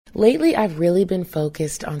Lately, I've really been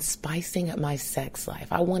focused on spicing up my sex life.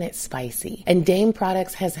 I want it spicy. And Dame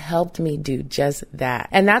Products has helped me do just that.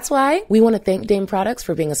 And that's why we want to thank Dame Products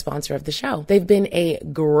for being a sponsor of the show. They've been a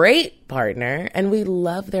great partner, and we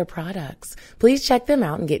love their products. Please check them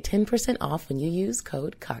out and get 10% off when you use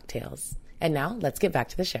code COCKTAILS. And now, let's get back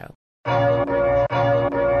to the show.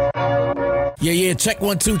 Yeah, check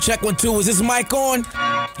 1 2, check 1 2. Is this mic on?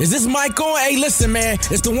 Is this mic on? Hey, listen, man.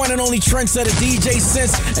 It's the one and only trendsetter DJ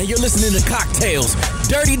Sense, and you're listening to Cocktails.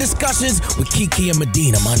 Dirty discussions with Kiki and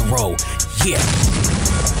Medina Monroe. Yeah.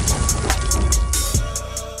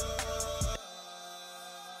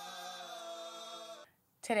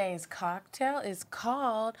 Today's cocktail is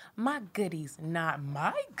called My Goodies, Not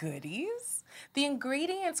My Goodies. The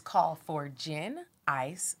ingredients call for gin,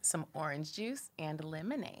 ice, some orange juice, and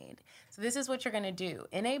lemonade. So this is what you're going to do.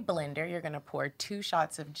 In a blender, you're going to pour 2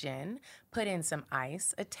 shots of gin, put in some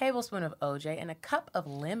ice, a tablespoon of OJ, and a cup of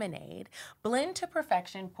lemonade. Blend to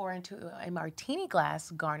perfection, pour into a martini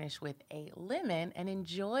glass, garnish with a lemon, and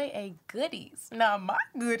enjoy a goodies. Not my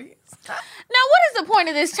goodies. Now, what is the point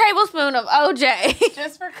of this tablespoon of OJ?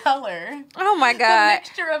 Just for color. Oh, my God. The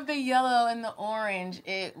mixture of the yellow and the orange,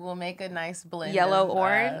 it will make a nice blend.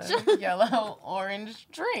 Yellow-orange? Yellow-orange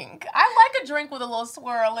drink. I like a drink with a little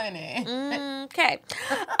swirl in it. Okay.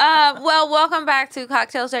 Well, welcome back to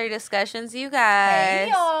Cocktails Dirty Discussions, you guys. Hey,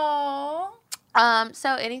 y'all.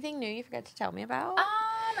 So anything new you forgot to tell me about?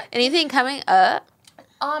 Anything coming up?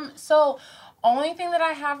 So only thing that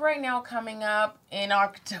I have right now coming up in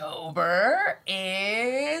October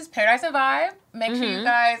is Paradise and Vibe. Make sure you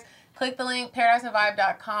guys click the link,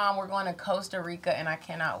 paradiseandvibe.com. We're going to Costa Rica, and I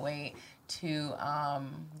cannot wait to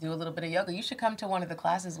do a little bit of yoga. You should come to one of the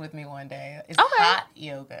classes with me one day. It's hot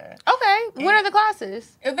yoga. Okay. When are the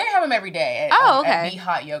classes? They have them every day at Be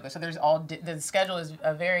Hot Yoga. So there's the schedule is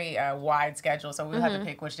a very wide schedule. So we'll have to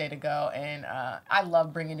pick which day to go. And I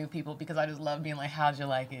love bringing new people because I just love being like, how'd you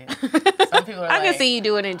like it? Some people are I can see you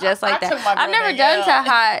doing it just like that. I've never done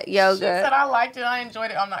hot yoga. She said I liked it. I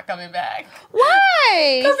enjoyed it. I'm not coming back.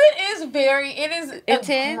 Why? Because it is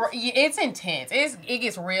intense. It's intense. It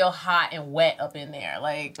gets real hot and wet up in there.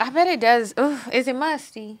 Like, I bet it does. Ooh, is it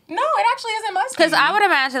musty? No, it actually isn't musty. Because I would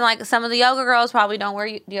imagine like some of the yoga girls probably don't wear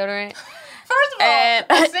deodorant. First of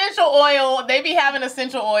all, essential oil, they be having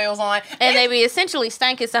essential oils on. And they be essentially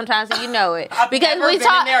stinking sometimes, and you know it. Because we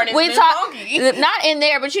talk not in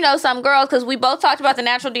there, but you know, some girls, because we both talked about the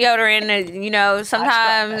natural deodorant, and you know,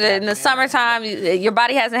 sometimes in the summertime, your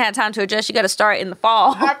body hasn't had time to adjust. You got to start in the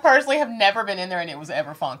fall. I personally have never been in there and it was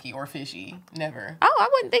ever funky or fishy. Never. Oh, I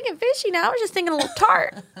wasn't thinking fishy now. I was just thinking a little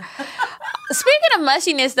tart. Speaking of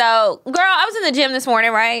mushiness, though, girl, I was in the gym this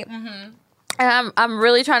morning, right? And I'm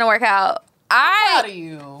really trying to work out. I'm proud of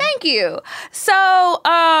you. Thank you. So,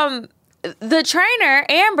 the trainer,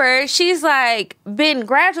 Amber, she's like been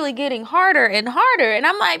gradually getting harder and harder. And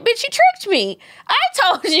I'm like, bitch, you tricked me. I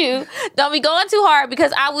told you, don't be going too hard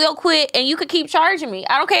because I will quit and you could keep charging me.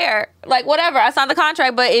 I don't care. Like, whatever. I signed the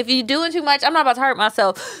contract, but if you're doing too much, I'm not about to hurt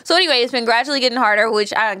myself. So anyway, it's been gradually getting harder,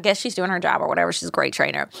 which I guess she's doing her job or whatever. She's a great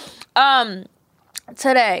trainer.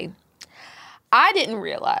 Today, I didn't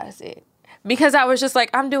realize it. Because I was just like,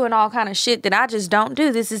 I'm doing all kind of shit that I just don't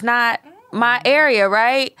do. This is not my area,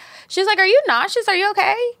 right? She's like, are you nauseous? Are you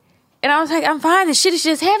okay? And I was like, I'm fine. This shit is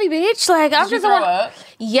just heavy, bitch. Like, I'm just throw up?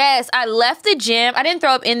 Yes, I left the gym. I didn't throw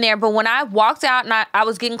up in there, but when I walked out and I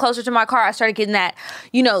was getting closer to my car, I started getting that,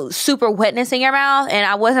 you know, super wetness in your mouth, and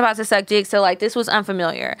I wasn't about to suck dick, so like this was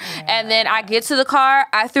unfamiliar. Yeah. And then I get to the car,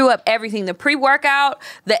 I threw up everything: the pre-workout,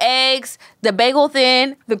 the eggs, the bagel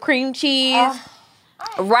thin, the cream cheese.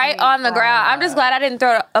 Right on the ground. I'm just glad I didn't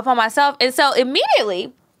throw it up on myself. And so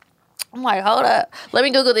immediately, I'm like, hold up. Let me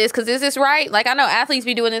Google this because is this right? Like, I know athletes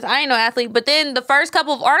be doing this. I ain't no athlete. But then the first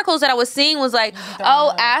couple of articles that I was seeing was like,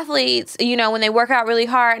 athletes, you know, when they work out really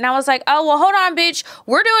hard. And I was like, oh, well, hold on, bitch.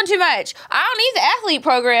 We're doing too much. I don't need the athlete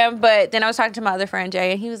program. But then I was talking to my other friend,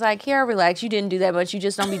 Jay, and he was like, here, relax. You didn't do that much. You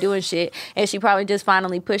just don't be doing shit. And she probably just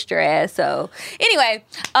finally pushed her ass. So anyway,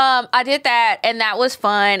 I did that, and that was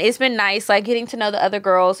fun. It's been nice, like, getting to know the other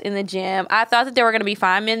girls in the gym. I thought that there were going to be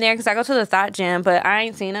 5 men there because I go to the Thought Gym, but I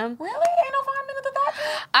ain't seen them. Really? Ain't no 5 men at the Thought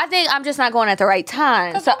Gym? I think I'm just not going at the right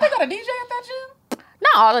time. So they got a DJ at that gym?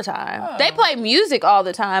 Not all the time. Oh. They play music all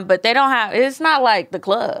the time, but they don't have, it's not like the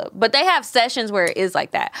club. But they have sessions where it is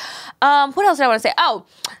like that. What else did I want to say? Oh,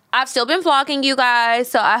 I've still been vlogging, you guys.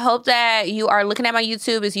 So I hope that you are looking at my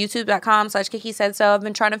YouTube. It's youtube.com/Kiki Said So. I've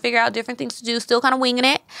been trying to figure out different things to do. Still kind of winging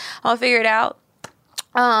it. I'll figure it out.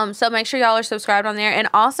 So make sure y'all are subscribed on there. And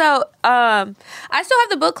also, I still have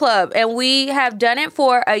the book club, and we have done it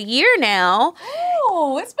for a year now.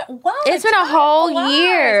 Oh, it's been a whole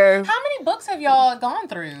year. many books have y'all gone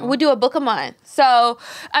through? We do a book a month. So,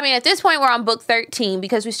 I mean, at this point, we're on book 13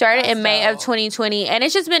 because we started in May of 2020. And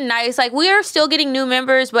it's just been nice. Like, we are still getting new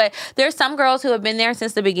members, but there's some girls who have been there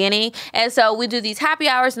since the beginning. And so we do these happy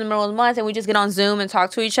hours in the middle of the month and we just get on Zoom and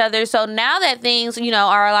talk to each other. So now that things, you know,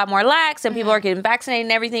 are a lot more lax and people are getting vaccinated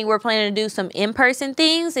and everything, we're planning to do some in-person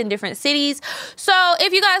things in different cities. So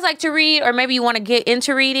if you guys like to read or maybe you want to get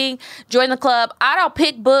into reading, join the club. I don't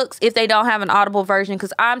pick books if they don't have an Audible version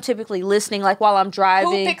because I'm typically listening like while I'm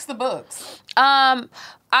driving. Who picks the books?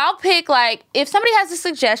 I'll pick like if somebody has a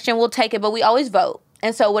suggestion, we'll take it, but we always vote.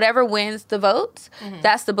 And so whatever wins the votes,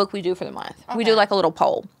 that's the book we do for the month. Okay. We do like a little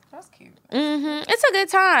poll. That's cute. It's a good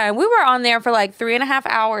time. We were on there for like 3.5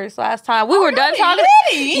 hours last time. We were done talking.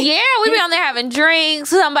 Really? Yeah, we be on there having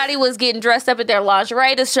drinks. Somebody was getting dressed up in their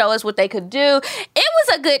lingerie to show us what they could do. It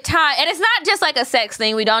was a good time. And it's not just like a sex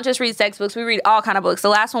thing. We don't just read sex books. We read all kind of books. The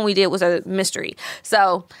last one we did was a mystery.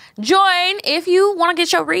 So join if you want to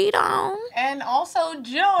get your read on. And also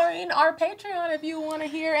join our Patreon if you want to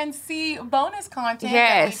hear and see bonus content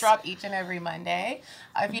that we drop each and every Monday.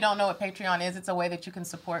 If you don't know what Patreon is, it's a way that you can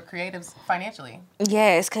support creatives financially.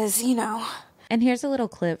 Yes, because, you know. And here's a little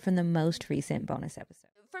clip from the most recent bonus episode.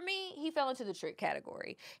 For me, he fell into the trick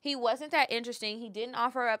category. He wasn't that interesting. He didn't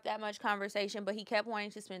offer up that much conversation, but he kept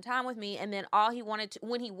wanting to spend time with me. And then all he wanted to,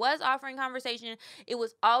 when he was offering conversation, it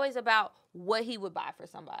was always about what he would buy for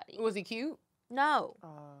somebody. Was he cute? No.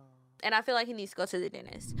 And I feel like he needs to go to the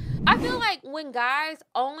dentist. I feel like when guys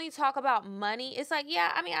only talk about money, it's like,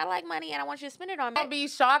 yeah, I mean, I like money and I want you to spend it on me. Don't be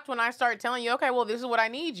shocked when I start telling you, okay, well, this is what I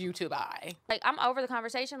need you to buy. Like, I'm over the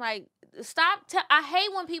conversation. Like, stop. I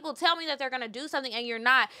hate when people tell me that they're going to do something and you're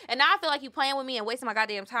not. And now I feel like you're playing with me and wasting my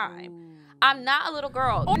goddamn time. Ooh. I'm not a little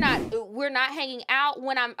girl. We're not hanging out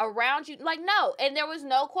when I'm around you. Like, no. And there was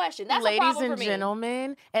no question. That's a problem for me. Ladies and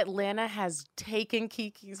gentlemen, Atlanta has taken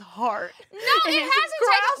Kiki's heart. No, it hasn't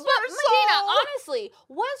taken. But Medina, honestly,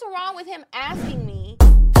 what's wrong with him asking me?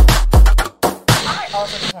 I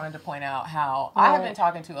also just wanted to point out how I have been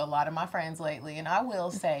talking to a lot of my friends lately, and I will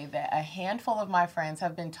say that a handful of my friends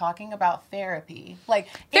have been talking about therapy. Like,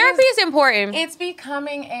 therapy is important. It's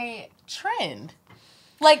becoming a trend.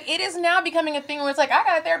 Like, it is now becoming a thing where it's like, I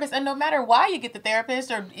got a therapist, and no matter why you get the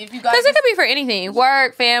therapist, or if you guys... Because it could be for anything.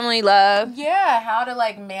 Work, family, love. Yeah, how to,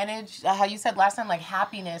 like, manage, how you said last time, like,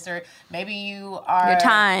 happiness, or maybe you are... Your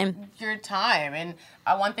time. And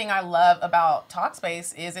one thing I love about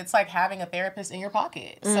Talkspace is it's like having a therapist in your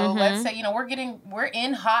pocket. So let's say, you know, we're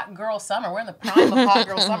in hot girl summer. We're in the prime of hot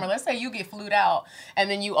girl summer. Let's say you get flued out, and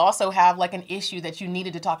then you also have, like, an issue that you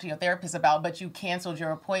needed to talk to your therapist about, but you canceled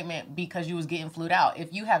your appointment because you was getting flued out.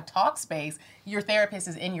 If you have Talkspace, your therapist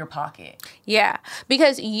is in your pocket. Yeah,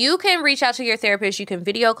 because you can reach out to your therapist. You can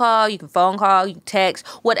video call, you can phone call, you can text,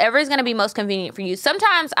 whatever is going to be most convenient for you.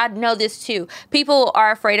 Sometimes I know this too. People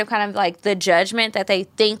are afraid of kind of like the judgment that they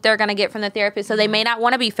think they're going to get from the therapist, so they may not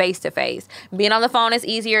want to be face to face. Being on the phone is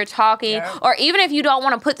easier, talking, or even if you don't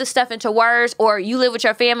want to put the stuff into words, or you live with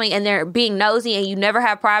your family and they're being nosy and you never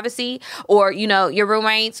have privacy, or you know your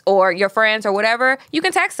roommates or your friends or whatever, you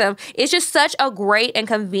can text them. It's just such a great and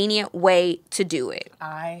convenient way to do it.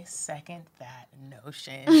 I second that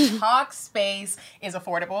notion. Talkspace is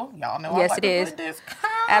affordable. Y'all know yes, I like it is. Discount.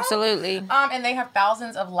 Absolutely. And they have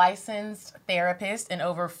thousands of licensed therapists in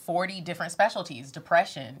over 40 different specialties: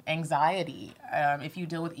 depression, anxiety, if you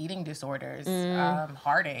deal with eating disorders,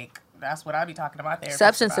 heartache. That's what I'll be talking about there.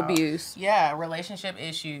 Substance abuse. Yeah, relationship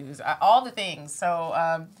issues, all the things.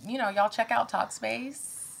 So, you know, y'all check out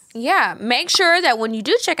Talkspace. Yeah, make sure that when you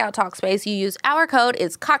do check out Talkspace, you use our code.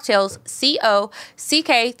 It's Cocktales,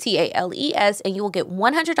 COCKTALES, and you will get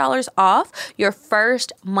 $100 off your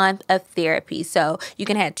first month of therapy. So you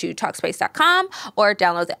can head to Talkspace.com or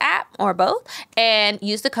download the app or both and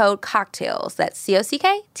use the code Cocktales. That's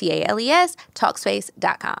COCKTALES,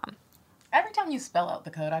 Talkspace.com. Every time you spell out the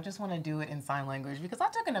code, I just want to do it in sign language because I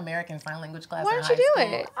took an American Sign Language class. Why in don't you high do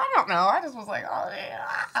school. it? I don't know. I just was like, oh, yeah,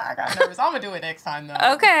 I got nervous. I'm going to do it next time, though.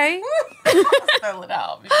 Okay. I'll spell it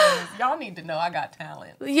out because y'all need to know I got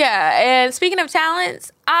talent. Yeah, and speaking of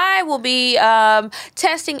talents, I will be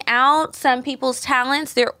testing out some people's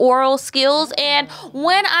talents, their oral skills, and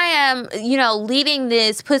when I am, you know, leading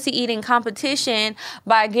this pussy eating competition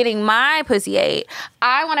by getting my pussy ate,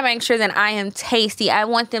 I want to make sure that I am tasty. I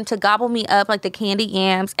want them to gobble me up like the candy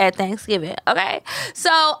yams at Thanksgiving, okay?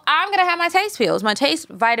 So I'm going to have my taste pills, my taste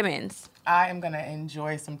vitamins. I am going to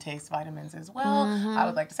enjoy some taste vitamins as well. I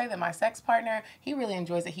would like to say that my sex partner, he really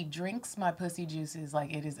enjoys it. He drinks my pussy juices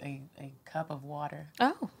like it is a cup of water.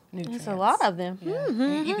 Oh, Nutrients. there's a lot of them. Yeah.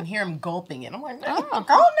 You can hear him gulping it. I'm like, calm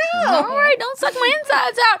down. All right, don't suck my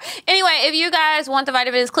insides out. Anyway, if you guys want the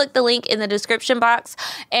vitamins, click the link in the description box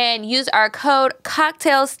and use our code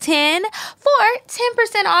COCKTAILS10 for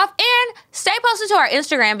 10% off. And stay posted to our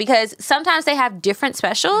Instagram because sometimes they have different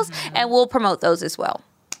specials and we'll promote those as well.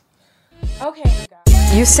 Okay, you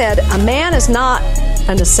guys. You said a man is not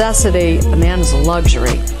a necessity, a man is a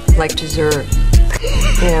luxury. Like dessert.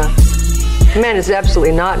 Yeah. Man is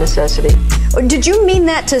absolutely not necessity. Did you mean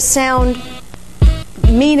that to sound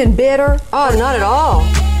mean and bitter? Oh, not at all.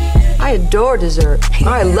 I adore dessert.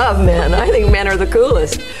 I love men. I think men are the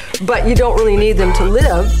coolest. But you don't really need them to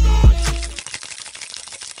live.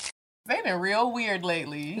 They've been real weird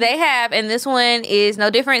lately. They have, and this one is no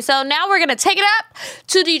different. So now we're going to take it up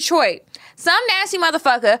to Detroit. Some nasty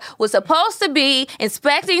motherfucker was supposed to be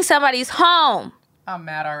inspecting somebody's home. I'm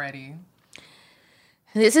mad already.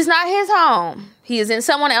 This is not his home. He is in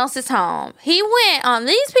someone else's home. He went on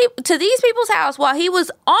to these people's house while he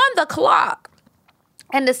was on the clock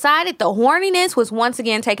and decided the horniness was once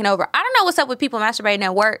again taking over. I don't know what's up with people masturbating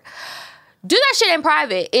at work. Do that shit in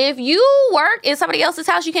private. If you work in somebody else's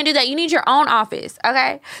house, you can't do that. You need your own office,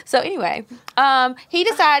 okay? So anyway, he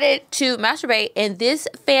decided to masturbate in this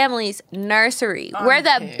family's nursery where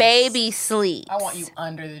the pissed. baby sleeps. I want you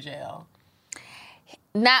under the jail.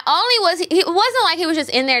 Not only was he, it wasn't like he was just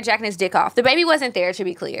in there jacking his dick off. The baby wasn't there, to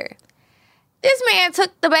be clear. This man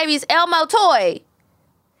took the baby's Elmo toy.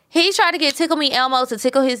 He tried to get Tickle Me Elmo to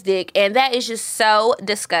tickle his dick, and that is just so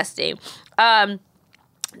disgusting.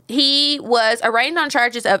 He was arraigned on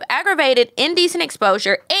charges of aggravated indecent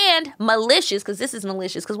exposure and malicious, because this is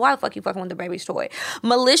malicious, because why the fuck you fucking with the baby's toy?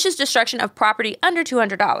 Malicious destruction of property under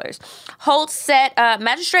 $200.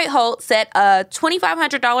 Magistrate Holt set a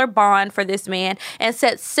 $2,500 bond for this man and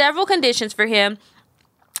set several conditions for him,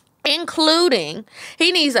 including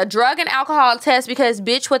he needs a drug and alcohol test because,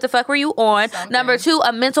 bitch, what the fuck were you on? Something. Number 2,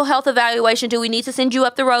 a mental health evaluation. Do we need to send you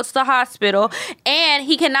up the road to the hospital? And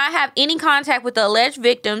he cannot have any contact with the alleged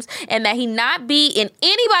victims, and that he not be in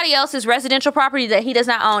anybody else's residential property that he does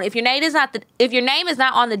not own. If your name is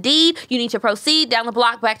not on the deed, you need to proceed down the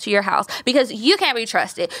block back to your house because you can't be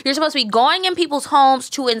trusted. You're supposed to be going in people's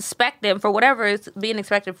homes to inspect them for whatever is being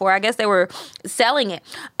inspected for. I guess they were selling it.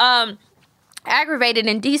 Aggravated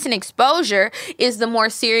indecent exposure is the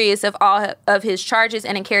more serious of all of his charges,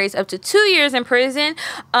 and it carries up to 2 years in prison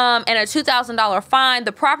and a $2,000 fine.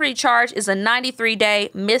 The property charge is a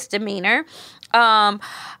 93-day misdemeanor. I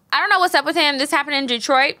don't know what's up with him. This happened in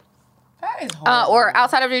Detroit. That is horrible. Or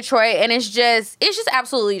outside of Detroit, and it's just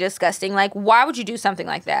absolutely disgusting. Like, why would you do something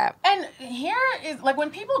like that? And here is, like,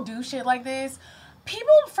 when people do shit like this,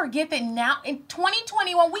 people forget that now in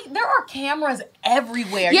 2021 there are cameras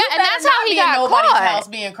everywhere. Yeah, you and that's how he be in got nobody's caught. house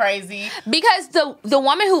being crazy. Because the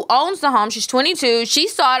woman who owns the home, she's 22, she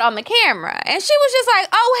saw it on the camera, and she was just like,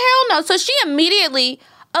 "Oh hell no!" So she immediately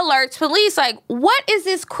alerts police. Like, what is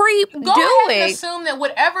this creep Go doing? ahead and assume that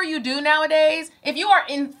whatever you do nowadays, if you are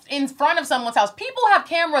in front of someone's house, people have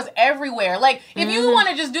cameras everywhere. Like, if you want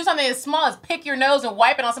to just do something as small as pick your nose and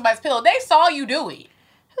wipe it on somebody's pillow, they saw you do it.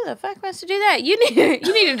 Who the fuck wants to do that? You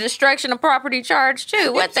need a destruction of property charge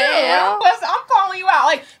too. What the hell? I'm calling you out.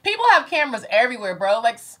 Like, people have cameras everywhere, bro.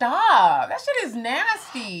 Like, stop. That shit is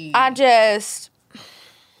nasty.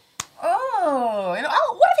 Oh,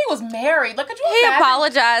 what if he was married? Like, could you He imagine?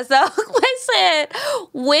 apologized though. Listen,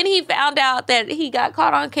 when he found out that he got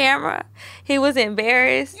caught on camera, he was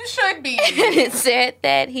embarrassed. You should be. And it said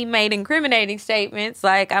that he made incriminating statements.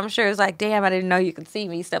 Like, I'm sure it's like, damn, I didn't know you could see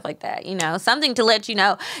me, stuff like that. You know, something to let you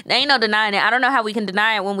know. There ain't no denying it. I don't know how we can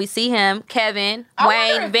deny it when we see him, Kevin,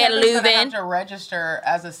 Wayne, Van Kevin's gonna have Leuven. to register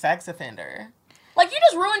as a sex offender. Like, you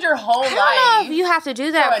just ruined your whole life. I don't know if you have to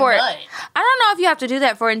do that for a nut. I don't know if you have to do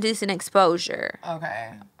that for indecent exposure. Okay.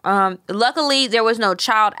 Luckily there was no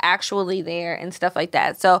child actually there and stuff like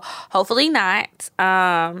that. So hopefully not.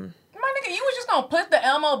 My nigga, you was just gonna put the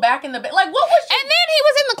Elmo back in the bed. Like, what was you? And then he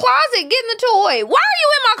was in the closet getting the toy. Why are you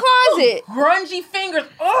in my closet? Grungy fingers.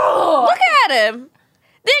 Ugh. Look at him.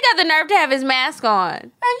 Then he got the nerve to have his mask on.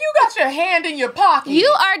 And you got your hand in your pocket.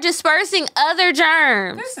 You are dispersing other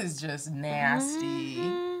germs. This is just nasty.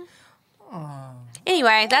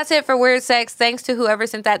 Anyway, that's it for Weird Sex. Thanks to whoever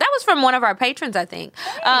sent that. That was from one of our patrons, I think.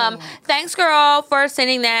 Thanks, girl, for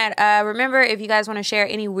sending that. Remember, if you guys want to share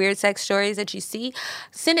any weird sex stories that you see,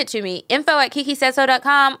 send it to me.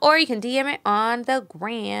 info@kikisaidso.com, or you can DM it on the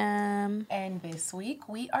gram. And this week,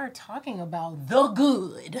 we are talking about the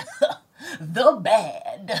good. the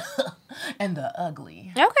bad, and the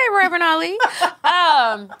ugly. Okay, Reverend Ali.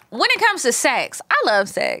 When it comes to sex, I love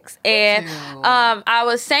sex. And I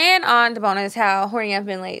was saying on the bonus how horny I've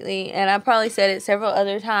been lately, and I probably said it several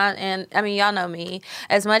other times. And I mean, y'all know me.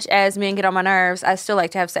 As much as men get on my nerves, I still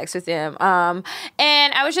like to have sex with them.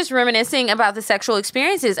 And I was just reminiscing about the sexual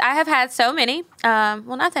experiences. I have had so many.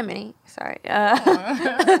 Well, not that many. Sorry. But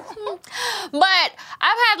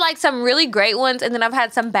I've had like some really great ones, and then I've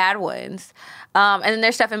had some bad ones. And then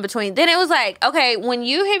there's stuff in between. Then it was like, okay, when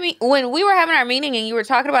you hit me, when we were having our meeting and you were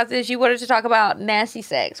talking about this, you wanted to talk about nasty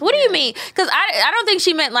sex. What do you mean? Because I don't think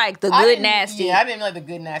she meant like the good nasty. Yeah, I didn't mean like the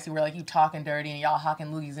good nasty where like you talking dirty and y'all hawking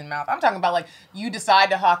loogies in the mouth. I'm talking about like you decide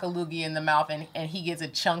to hawk a loogie in the mouth and he gets a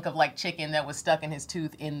chunk of like chicken that was stuck in his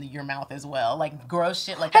tooth in your mouth as well. Like gross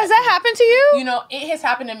shit like that. Has that happened to you? You know, it has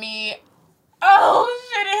happened to me.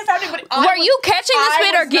 Oh shit, it has happened to me. Were you catching the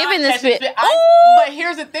spit or giving the spit? But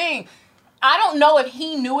here's the thing. I don't know if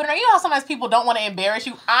he knew it or not. You know how sometimes people don't want to embarrass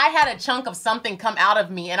you? I had a chunk of something come out of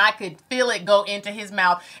me and I could feel it go into his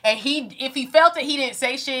mouth. And if he felt it, he didn't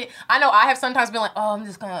say shit. I know I have sometimes been like, oh, I'm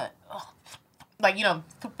just gonna, like, you know,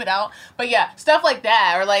 poop it out. But yeah, stuff like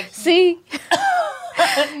that. Or like, see?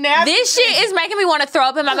 nasty this shit is making me want to throw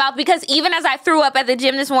up in my mouth because even as I threw up at the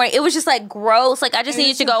gym this morning, it was just like gross. Like I just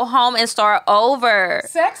needed to go home and start over.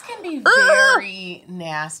 Sex can be very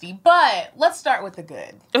nasty, but let's start with the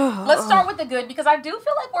good. Let's start with the good because I do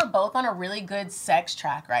feel like we're both on a really good sex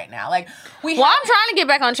track right now. Like I'm trying to get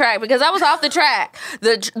back on track because I was off the track.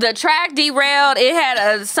 The track derailed. It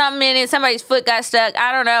had something in it. Somebody's foot got stuck.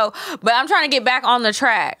 I don't know, but I'm trying to get back on the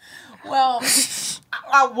track. Well,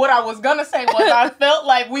 what I was going to say was I felt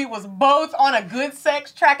like we was both on a good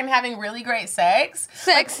sex track and having really great sex.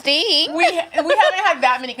 Sexting. We haven't had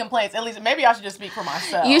that many complaints. At least maybe I should just speak for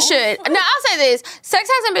myself. You should. No, I'll say this. Sex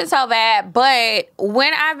hasn't been so bad, but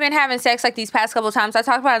when I've been having sex like these past couple of times, I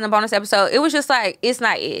talked about it in the bonus episode, it was just like, it's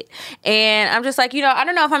not it. And I'm just like, you know, I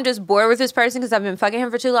don't know if I'm just bored with this person because I've been fucking him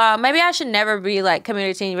for too long. Maybe I should never be like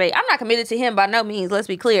committed to anybody. I'm not committed to him by no means, let's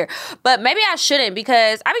be clear. But maybe I shouldn't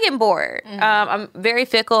because I be getting bored. Mm-hmm. I'm very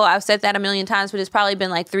fickle. I've said that a million times, but it's probably been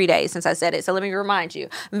like 3 days since I said it. So let me remind you,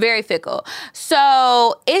 I'm very fickle.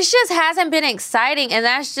 So it just hasn't been exciting. And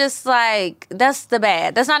that's just like, that's the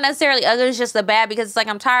bad. That's not necessarily ugly. It's just the bad because it's like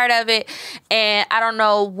I'm tired of it. And I don't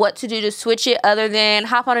know what to do to switch it other than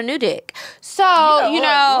hop on a new dick. So, and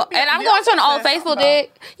I'm going to an Old Faithful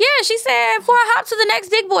dick. Yeah, she said, before I hop to the next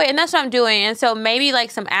dick boy. And that's what I'm doing. And so maybe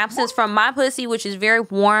like some absence from my pussy, which is very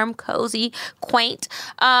warm, cozy, quaint.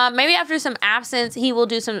 Maybe after some absence, he will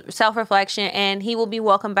do some self-reflection and he will be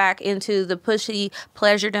welcomed back into the pushy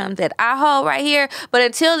pleasuredom that I hold right here. But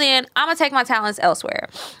until then, I'm going to take my talents elsewhere.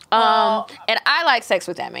 And I like sex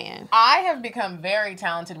with that man. I have become very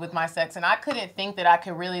talented with my sex and I couldn't think that I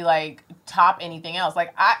could really like top anything else.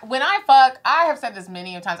 Like when I fuck, I have said this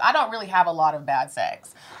many times, I don't really have a lot of bad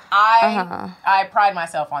sex. I pride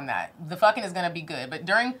myself on that. The fucking is gonna be good. But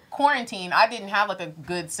during quarantine, I didn't have like a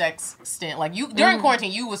good sex stint. Like you during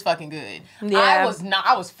quarantine, you was fucking good. Yeah.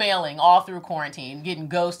 I was failing all through quarantine, getting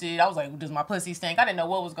ghosted. I was like, does my pussy stink? I didn't know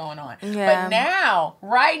what was going on. Yeah. But now,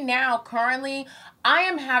 right now, currently, I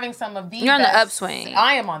am having some of the You're on the upswing.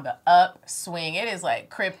 I am on the upswing. It is like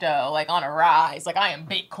crypto, like on a rise. Like I am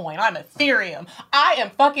Bitcoin. I'm Ethereum. I am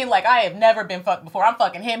fucking like I have never been fucked before. I'm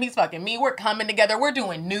fucking him. He's fucking me. We're coming together. We're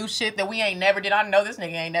doing new shit that we ain't never did. I know this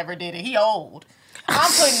nigga ain't never did it. He old.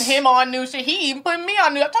 I'm putting him on new shit. He even putting me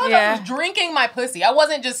on new. I told you I was drinking my pussy. I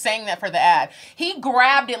wasn't just saying that for the ad. He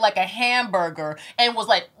grabbed it like a hamburger and was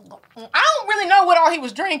like, I don't really know what all he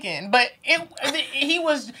was drinking, but he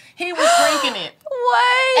was drinking it.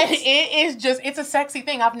 What? And it's a sexy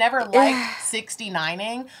thing. I've never liked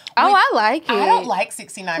 69ing. Oh, I like it. I don't like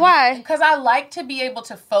 69. Why? Because I like to be able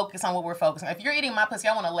to focus on what we're focusing on. If you're eating my pussy,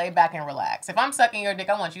 I want to lay back and relax. If I'm sucking your dick,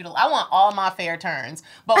 I want all my fair turns.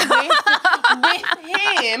 But with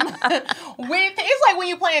him, it's like when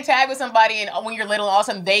you playing tag with somebody and when you're little, all of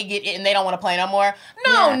a sudden they get it and they don't want to play no more.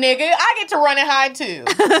 No, nigga, I get to run and hide too.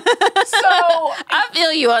 So I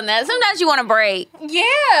feel you on that. Sometimes you want to break.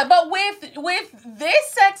 Yeah, but with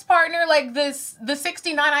this sex partner, like the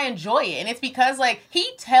 69, I enjoy it, and it's because like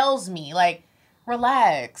he tells me like,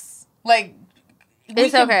 relax, like.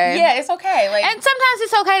 It's okay. Yeah, it's okay. Like, and sometimes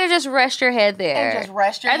it's okay to just rest your head there. And just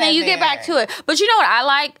rest your head And then you there. get back to it. But you know what I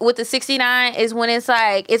like with the 69 is when it's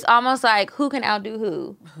like, it's almost like who can outdo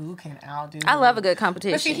who. Who can outdo I love a good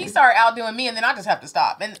competition. But see, he started outdoing me and then I just have to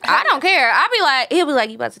stop. And I don't care. He'll be like,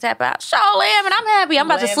 you about to tap out? Show Lim, and I'm happy. I'm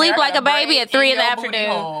about to sleep like a baby at 3 in the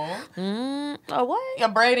afternoon. Oh, what? Your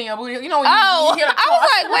braid in your booty. You know when Oh, you hear the I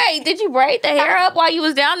was like, wait, did you braid the hair up while you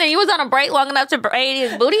was down there? You was on a break long enough to braid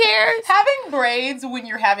his booty hairs? having braids when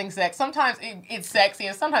you're having sex, sometimes it's sexy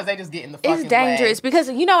and sometimes they just get in the fucking It's dangerous way. because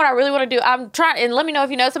you know what I really want to do? I'm trying, and let me know if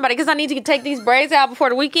you know somebody, because I need to take these braids out before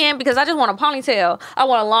the weekend because I just want a ponytail. I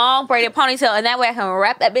want a long braided ponytail, and that way I can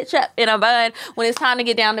wrap that bitch up in a bun when it's time to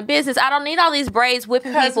get down to business. I don't need all these braids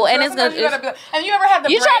whipping people, and it's gonna. And you ever had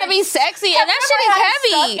the You try to be braids- sexy, Have and that you shit ever is had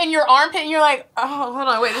it heavy. stuck in your armpit, and you're like, oh, hold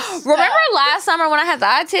on, wait. This is Remember stuck. last summer when I had the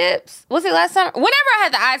eye tips? Was it last summer? Whenever I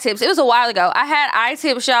had the eye tips, it was a while ago. I had eye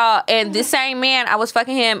tips, y'all, and this same man, I was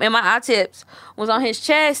fucking him, and my eye tips was on his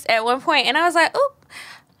chest at one point, and I was like, oop,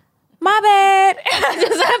 my bad. I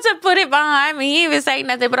just have to put it behind me. He didn't even say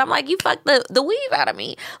nothing, but I'm like, you fucked the weave out of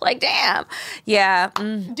me. Like, damn. Yeah.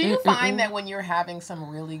 Do you find that when you're having some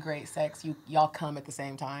really great sex, y'all come at the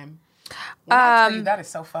same time? When I tell you, that is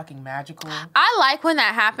so fucking magical. I like when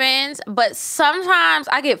that happens, but sometimes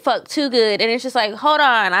I get fucked too good, and it's just like, hold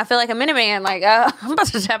on, I feel like a Minuteman. Like, I'm about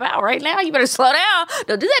to tap out right now. You better slow down.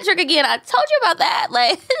 Don't do that trick again. I told you about that.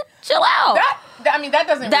 Like, chill out. That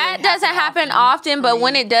doesn't. That really doesn't happen often, but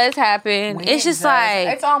when it does happen, it's just like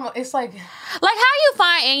it's like how you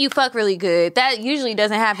find and you fuck really good. That usually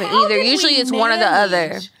doesn't happen how either. did we Usually it's one or the other.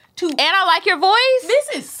 manage And I like your voice. This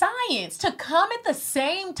is science. To come at the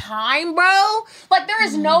same time, bro. Like, there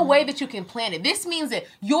is no way that you can plan it. This means that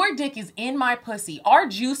your dick is in my pussy. Our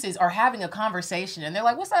juices are having a conversation. And they're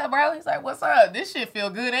like, what's up, bro? He's like, what's up? This shit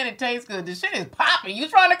feel good and it tastes good. This shit is popping. You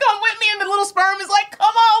trying to come with me? And the little sperm is like,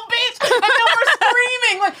 come on, bitch. And then we're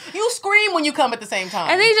screaming. Like, you scream when you come at the same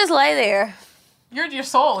time. And then you just lay there. Your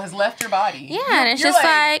soul has left your body. Yeah, and it's just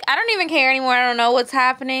like, I don't even care anymore. I don't know what's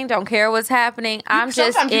happening. Don't care what's happening. I'm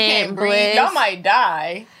just sometimes you in can't breathe. bliss. Y'all might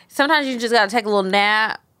die. Sometimes you just gotta take a little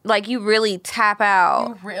nap. Like, you really tap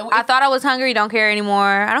out. I thought I was hungry. Don't care anymore.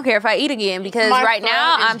 I don't care if I eat again because My right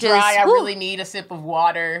now throat is I'm just. dry. I whew. really need a sip of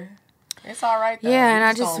water. It's all right though. Yeah, You and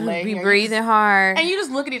I just gonna lay be here. breathing hard. And you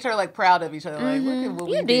just look at each other like proud of each other. Like, look at what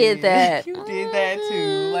we You did that. You did that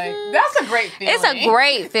too. Like, that's a great feeling. It's a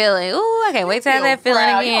great feeling. Ooh, I can't wait to have that feeling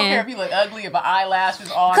proud. You don't care again. if you look ugly, if an eyelash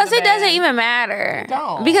is on. Because the it doesn't bed. even matter.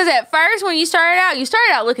 Don't. Because at first, when you started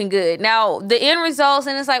out looking good. Now, the end results,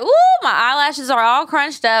 and it's like, ooh, my eyelashes are all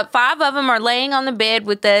crunched up. 5 of them are laying on the bed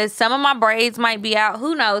with us. Some of my braids might be out.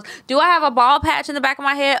 Who knows? Do I have a bald patch in the back of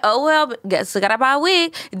my head? Oh, well, but guess I gotta buy a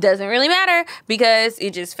wig. It doesn't really matter because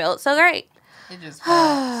it just felt so great. It just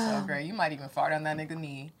felt so great. You might even fart on that nigga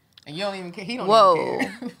knee. And you don't even care. He don't Whoa. even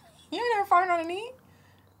care. You ain't never farted on a knee?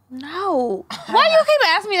 No. Why you keep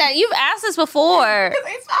asking me that? You've asked this before. I've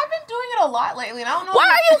been doing it a lot lately, and I don't know. Why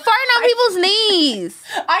are you farting on people's knees?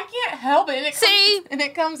 I can't help it. And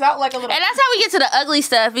it comes out like a little. And that's how we get to the ugly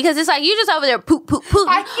stuff, because it's like you just over there poop I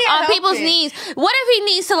can't on help people's it. knees. What if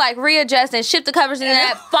he needs to like readjust and shift the covers and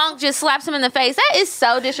that funk just slaps him in the face? That is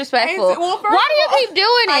so disrespectful. Well, first Why do you of all, keep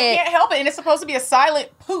doing I it? can't help it, and it's supposed to be a silent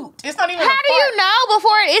poot. It's not even. How do you know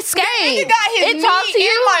before it escapes? He got his It talks to knee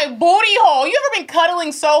you. in my booty hole. You ever been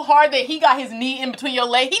cuddling so hard that he got his knee in between your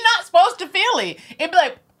legs? He's not supposed to feel it. It'd be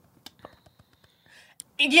like,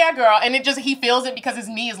 yeah, girl, and he feels it because his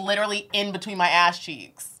knee is literally in between my ass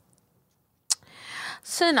cheeks.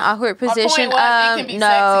 It's an awkward My position. point was, it can be sexy if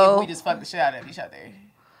No. we just fuck the shit out of each other.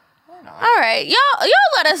 All right, y'all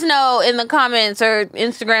let us know in the comments or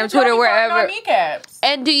Instagram, Twitter, Y'all be farting wherever. on kneecaps.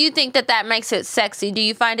 And do you think that makes it sexy? Do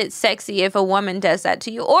you find it sexy if a woman does that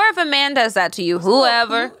to you, or if a man does that to you?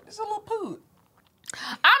 Whoever. It's a little poot.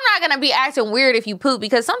 I'm not gonna be acting weird if you poop,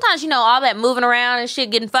 because sometimes, all that moving around and shit,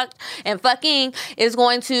 getting fucked and fucking is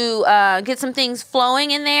going to get some things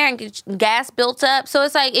flowing in there and get gas built up. So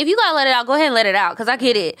it's like, if you gotta let it out, go ahead and let it out, because I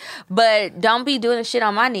get it. But don't be doing the shit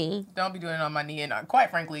on my knee. Don't be doing it on my knee. And quite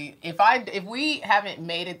frankly, if we haven't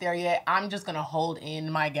made it there yet, I'm just gonna hold in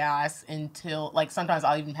my gas until, like, sometimes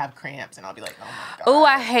I'll even have cramps and I'll be like, oh my god. Oh,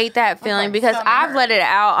 I hate that feeling, like, because something I've hurt. let it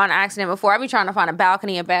out on accident before. I be trying to find a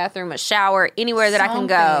balcony, a bathroom, a shower, anywhere that I can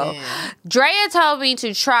go. Something. Drea told me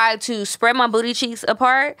to try to spread my booty cheeks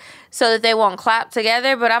apart so that they won't clap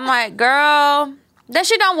together, but I'm like, girl, that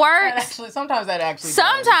shit don't work. Sometimes that actually does.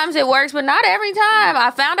 Sometimes it works, but not every time.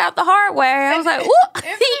 I found out the hard way. I was like, Isn't whoop.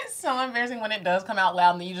 it so embarrassing when it does come out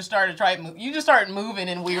loud and then you just start moving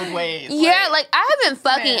in weird ways? Yeah, like I have been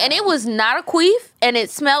fucking, and it was not a queef, and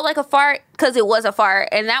it smelled like a fart because it was a fart,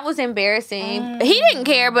 and that was embarrassing. He didn't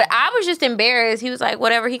care, but I was just embarrassed. He was like,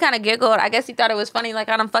 whatever. He kind of giggled. I guess he thought it was funny, like,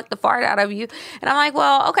 I done fucked the fart out of you. And I'm like,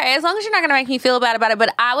 well, okay, as long as you're not gonna make me feel bad about it.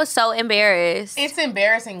 But I was so embarrassed. It's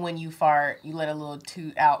embarrassing when you fart, you let a little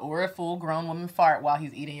toot out, or a full grown woman fart while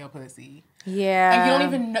he's eating your pussy. Yeah. And you don't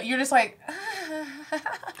even know. You're just like,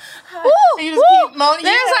 Ooh. You just keep moaning.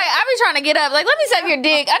 Then it's like, I be trying to get up. Like, let me suck your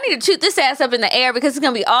dick. I need to shoot this ass up in the air because it's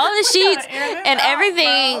going to be all in the sheets and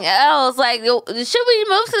everything else. Like, should we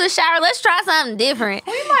move to the shower? Let's try something different.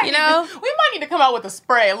 We might need to come out with a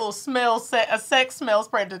spray, a little a sex smell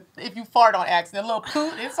spray if you fart on accident. A little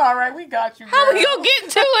poot. It's all right. We got you, girl. How we going to get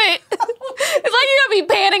to it? It's like you're going to be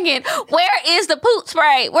panicking. Where is the poot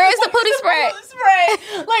spray? Where is the pooty spray?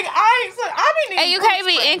 Like, I mean, And you can't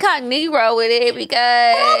be incognito with it because...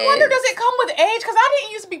 I wonder, does it come with age? Because I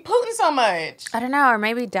didn't used to be pooting so much. I don't know, or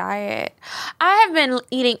maybe diet. I have been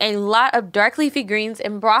eating a lot of dark leafy greens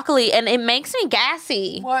and broccoli, and it makes me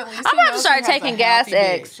gassy. Well, at least I'm about to start taking gas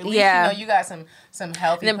eggs. At least you know you got some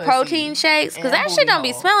healthy Them protein shakes, because that shit don't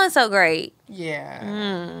be smelling so great.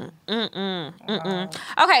 Yeah. Okay,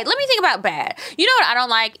 let me think about bad. You know what I don't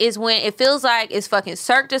like is when it feels like it's fucking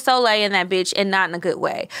Cirque du Soleil in that bitch and not in a good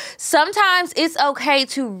way. Sometimes it's okay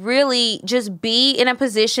to really just be in a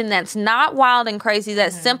position that's not wild and crazy,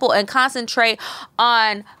 that's simple, and concentrate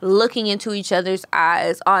on looking into each other's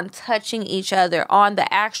eyes, on touching each other, on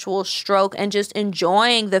the actual stroke, and just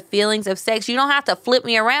enjoying the feelings of sex. You don't have to flip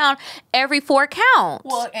me around every 4 counts.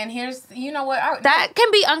 Well, and here's, you know what? That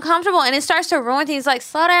can be uncomfortable, and it starts to ruin things. Like,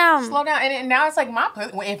 slow down. And now it's like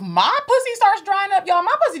if my pussy starts drying up, y'all,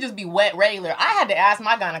 my pussy just be wet regular. I had to ask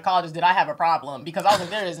my gynecologist, did I have a problem? Because I was like,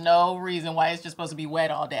 there is no reason why it's just supposed to be wet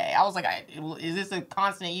all day. I was like, is this a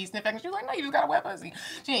constant yeast infection? She was like, no, you just got a wet pussy.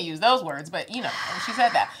 She didn't use those words, but you know, she said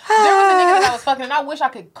that. There was a nigga that I was fucking, and I wish I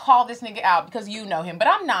could call this nigga out because you know him, but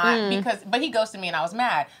I'm not but he ghosted me and I was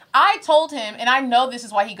mad. I told him, and I know this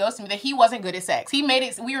is why he ghosted me, that he wasn't good at sex. He made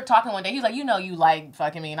it, we were talking one day, he's like, you know you like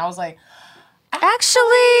fucking me. And I was like,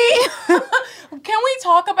 actually, can we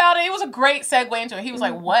talk about it? It was a great segue into it. He was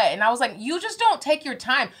like, what? And I was like, you just don't take your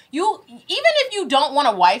time. Even if you don't want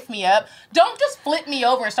to wife me up, don't just flip me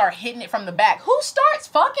over and start hitting it from the back. Who starts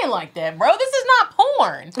fucking like that, bro? This is not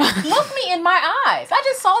porn. Look me in my eyes. I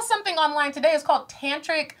just saw something online today. It's called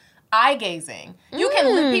tantric eye gazing.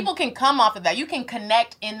 People can come off of that. You can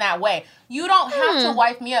connect in that way. You don't have to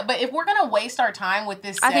wife me up. But if we're gonna waste our time with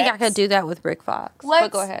this, I think I could do that with Rick Fox. But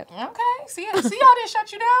go ahead. Okay. See how I didn't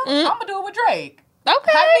shut you down? I'm gonna do it with Drake.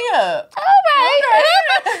 Okay. Hype me up. Okay.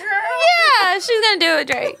 Okay. Yeah, she's gonna do it,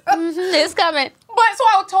 Drake. It's coming. But so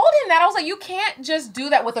I told him that. I was like, you can't just do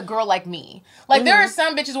that with a girl like me. Like there are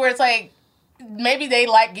some bitches where it's like, maybe they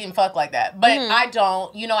like getting fucked like that. But I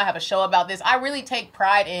don't. You know, I have a show about this. I really take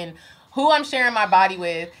pride in who I'm sharing my body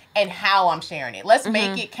with and how I'm sharing it. Let's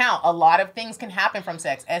make it count. A lot of things can happen from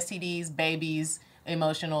sex. STDs, babies,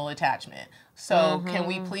 emotional attachment. So can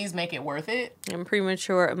we please make it worth it? And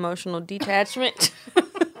premature emotional detachment. I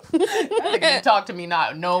think you talk to me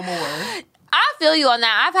no more. I feel you on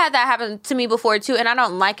that. I've had that happen to me before too, and I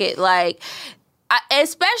don't like it. Like,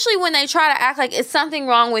 especially when they try to act like it's something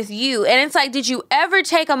wrong with you. And it's like, did you ever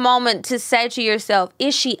take a moment to say to yourself,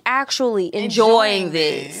 is she actually enjoying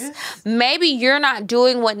this? Maybe you're not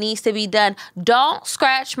doing what needs to be done. Don't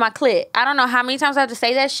scratch my clit. I don't know how many times I have to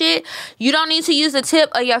say that shit. You don't need to use the tip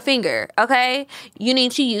of your finger, okay? You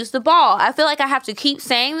need to use the ball. I feel like I have to keep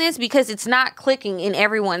saying this because it's not clicking in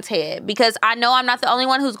everyone's head. Because I know I'm not the only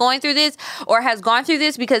one who's going through this or has gone through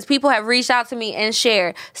this, because people have reached out to me and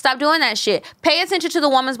shared. Stop doing that shit. Pay attention to the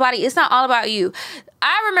woman's body. It's not all about you.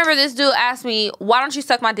 I remember this dude asked me, why don't you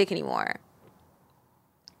suck my dick anymore?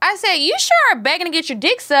 I said, you sure are begging to get your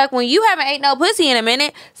dick sucked when you haven't ate no pussy in a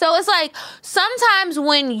minute. So it's like, sometimes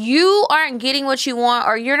when you aren't getting what you want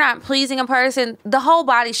or you're not pleasing a person, the whole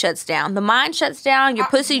body shuts down. The mind shuts down. Your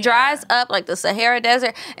pussy dries up like the Sahara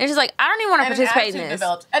Desert. And it's just like, I don't even want to participate in this.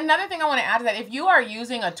 Develops. Another thing I want to add to that, if you are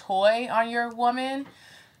using a toy on your woman,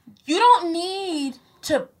 you don't need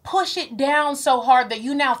to push it down so hard that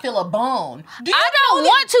you now feel a bone. I don't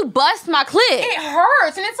want to bust my clit. It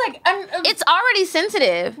hurts, and it's like it's already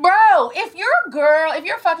sensitive, bro. If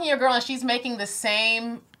you're fucking your girl and she's making the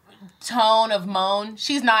same tone of moan,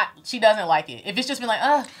 she doesn't like it. If it's just been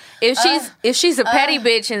like, if she's a petty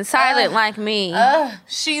bitch and silent like me,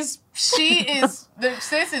 she is the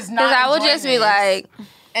sis is not. Because I would just be like.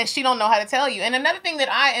 And she don't know how to tell you. And another thing that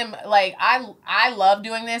I am like, I love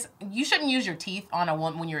doing this. You shouldn't use your teeth on a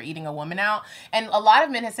woman when you're eating a woman out. And a lot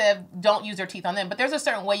of men have said don't use their teeth on them. But there's a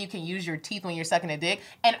certain way you can use your teeth when you're sucking a dick.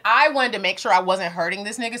 And I wanted to make sure I wasn't hurting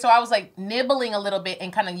this nigga, so I was like nibbling a little bit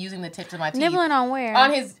and kind of using the tips of my teeth. Nibbling on where?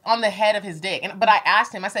 On the head of his dick. But I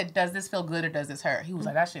asked him. I said, "Does this feel good or does this hurt?" He was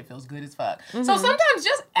like, "That shit feels good as fuck." So sometimes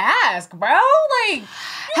just ask, bro. Like.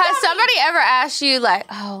 Has somebody ever asked you like,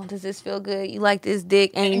 oh, does this feel good? You like this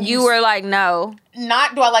dick? And you were like, no.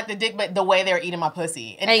 Not do I like the dick, but the way they were eating my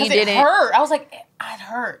pussy. And you 'cause didn't? It hurt. I was like, it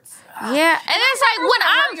hurts. Yeah. And it's like when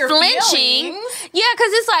I'm your flinching. feelings. Yeah,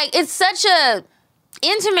 because it's like, it's such a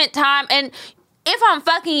intimate time. And if I'm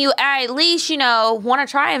fucking you, I at least, want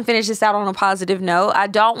to try and finish this out on a positive note. I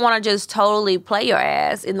don't want to just totally play your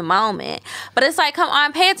ass in the moment. But it's like, come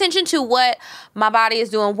on, pay attention to what my body is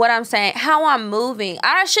doing, what I'm saying, how I'm moving.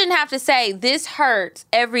 I shouldn't have to say this hurts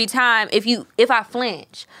every time if I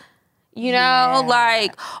flinch.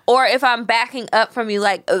 Or if I'm backing up from you,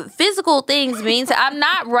 physical things means I'm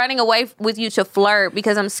not running away with you to flirt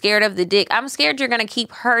because I'm scared of the dick. I'm scared you're going to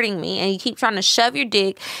keep hurting me and you keep trying to shove your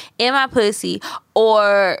dick in my pussy,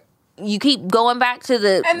 or you keep going back to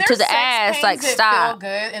the ass. Like, stop. Feel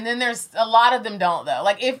good, and then there's a lot of them don't though.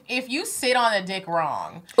 Like if you sit on a dick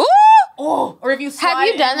wrong, ooh, or if you slide have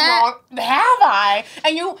you done that? Wrong, have I?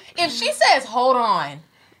 And if she says, hold on,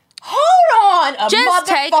 just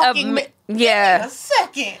take a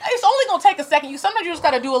second. It's only gonna take a second. Sometimes you just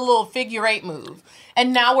gotta do a little figure 8 move,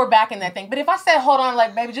 and now we're back in that thing. But if I said hold on,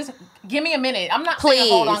 like, baby, just give me a minute. I'm not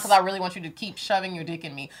saying hold on because I really want you to keep shoving your dick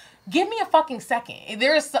in me. Give me a fucking second. If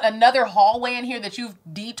there's another hallway in here that you've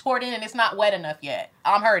detoured in and it's not wet enough yet,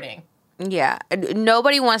 I'm hurting. Yeah,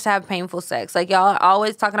 nobody wants to have painful sex. Like, y'all are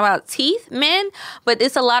always talking about teeth, men, but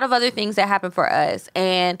it's a lot of other things that happen for us.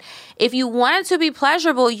 And if you want it to be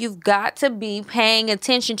pleasurable, you've got to be paying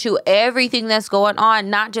attention to everything that's going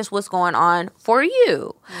on, not just what's going on for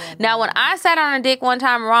you. Yeah, now, when I sat on a dick one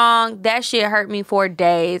time wrong, that shit hurt me for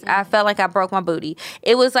days. I felt like I broke my booty.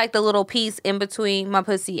 It was like the little piece in between my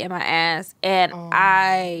pussy and my ass. And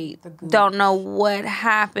I don't know what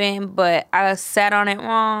happened, but I sat on it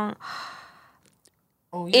wrong.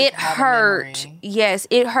 It hurt. Yes,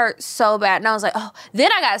 it hurt so bad. And I was like, oh.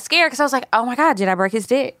 Then I got scared because I was like, oh my God, did I break his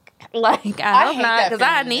dick? Like, I hope not, because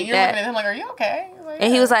I need you're that. Looking at him like, are you okay? Like,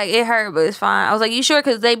 and he was like, it hurt, but it's fine. I was like, you sure?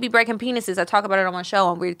 Because they be breaking penises. I talk about it on my show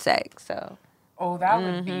on Weird Sex. So. Oh, that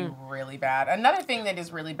would be really bad. Another thing that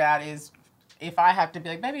is really bad is if I have to be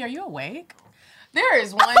like, baby, are you awake? There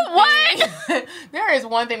is one thing. There is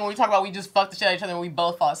one thing when we talk about we just fuck the shit out of each other and we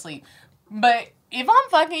both fall asleep. But if I'm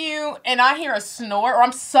fucking you and I hear a snore or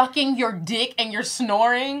I'm sucking your dick and you're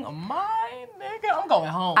snoring, my nigga, I'm going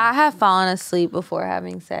home. I have fallen asleep before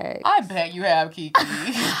having sex. I bet you have, Kiki.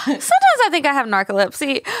 Sometimes I think I have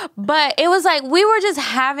narcolepsy, but it was like we were just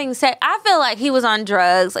having sex. I feel like he was on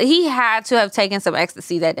drugs. He had to have taken some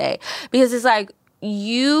ecstasy that day because it's like,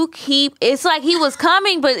 it's like he was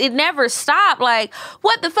coming, but it never stopped. Like,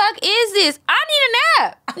 what the fuck is this? I need a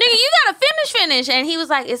nap. Nigga, you gotta finish. And he was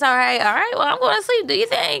like, it's all right, well, I'm going to sleep, do you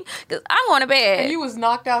think? Because I'm going to bed. And you was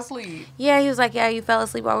knocked out sleep. Yeah, he was like, yeah, you fell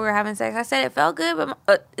asleep while we were having sex. I said, it felt good,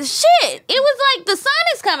 but shit, it was like the sun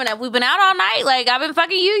is coming up. We've been out all night. Like, I've been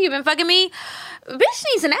fucking you, you've been fucking me. Bitch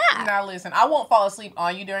needs a nap. Now listen, I won't fall asleep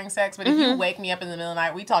on you during sex, but if you wake me up in the middle of the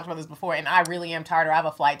night, we talked about this before, and I really am tired or I have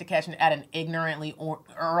a flight to catch at an ignorantly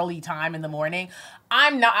early time in the morning,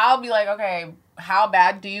 I'll be like, okay, how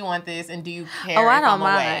bad do you want this, and do you care? Oh, I don't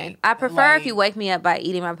mind. Awake? I prefer if you wake me up by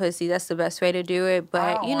eating my pussy. That's the best way to do it.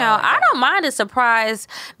 But I don't mind a surprise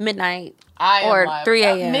midnight or 3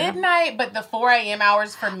 a.m. Midnight, but the 4 a.m.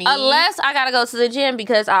 hours for me. Unless I gotta go to the gym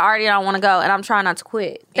because I already don't want to go, and I'm trying not to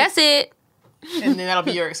quit. That's it. And then that'll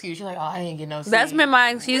be your excuse. You're like, oh, I didn't get no sleep. That's been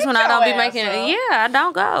my excuse when I don't be making it. Yeah, I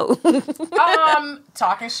don't go.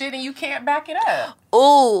 Talking shit and you can't back it up.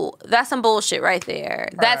 Ooh, that's some bullshit right there.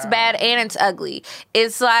 That's bad and it's ugly.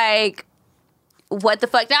 It's like, what the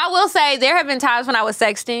fuck? Now, I will say, there have been times when I was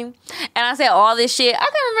sexting and I said all this shit. I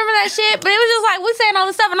can't remember that shit, but it was just like, we saying all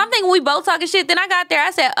this stuff and I'm thinking we both talking shit. Then I got there,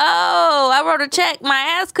 I said, oh, I wrote a check. My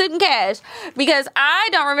ass couldn't cash because I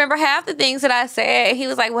don't remember half the things that I said. He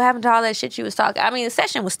was like, what happened to all that shit you was talking? I mean, the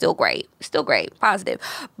session was still great, positive.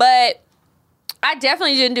 But I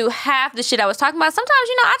definitely didn't do half the shit I was talking about. Sometimes,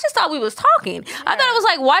 I just thought we was talking. Yeah. I thought it was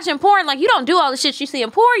like watching porn. Like, you don't do all the shit you see in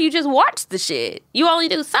porn. You just watch the shit. You only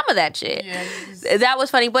do some of that shit. Yeah, that was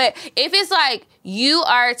funny. But if it's like, you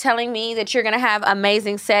are telling me that you're going to have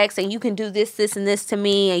amazing sex and you can do this, and this to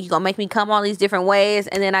me and you're going to make me come all these different ways,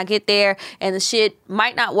 and then I get there and the shit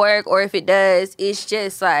might not work, or if it does, it's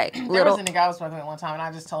just like There was a nigga I was fucking with one time and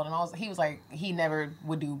I just told him, he was like, he never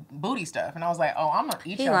would do booty stuff. And I was like, oh, I'm going to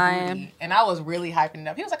eat your booty. And I was really hyping it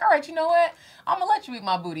up. He was like, all right, you know what? I'm going to let you eat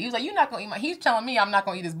my booty. He was like, you're not going to eat he's telling me I'm not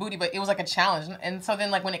going to eat his booty, but it was like a challenge. And so then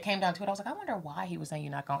like when it came down to it, I was like, I wonder why he was saying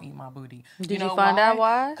you're not going to eat my booty. Did you find out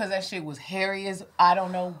why? Because that shit was hairy as I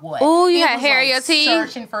don't know what. Oh, you had hair in your teeth?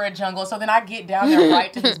 Searching for a jungle. So then I get down there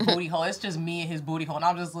right to his booty hole. It's just me and his booty hole. And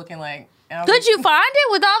I'm just looking like, Could you find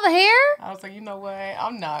it with all the hair? I was like, you know what?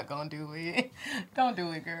 I'm not gonna do it. Don't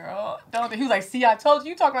do it, girl. Don't. He was like, see, I told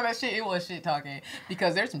you talking about that shit. It was shit talking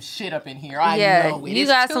because there's some shit up in here. I know it. You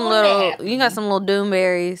got some little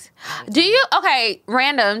doomberries.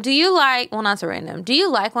 Random. Do you like? Well, not so random. Do you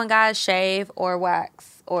like when guys shave or wax?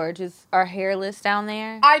 Or just are hairless down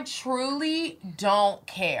there? I truly don't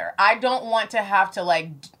care. I don't want to have to like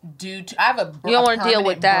I have a you don't want to deal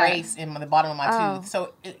with that brace in the bottom of my tooth.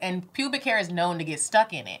 So and pubic hair is known to get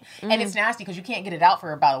stuck in it, and it's nasty because you can't get it out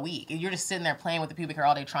for about a week. You're just sitting there playing with the pubic hair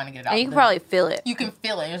all day trying to get it out. And you can probably feel it. You can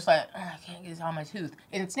feel it. You're just like, I can't get this on my tooth,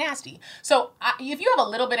 and it's nasty. So if you have a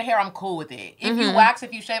little bit of hair, I'm cool with it. If you wax,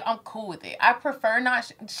 if you shave, I'm cool with it. I prefer not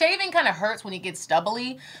shaving. Kind of hurts when it gets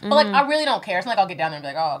stubbly, but like I really don't care. It's not like I'll get down there and be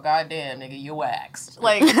like, oh goddamn nigga, you waxed.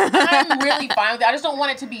 Like I'm really fine with it. I just don't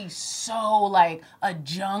want it to be so like a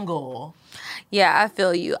jungle. Yeah, I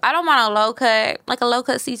feel you. I don't mind a low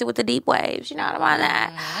cut season with the deep waves. You know, I don't mind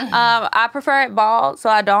that. I prefer it bald, so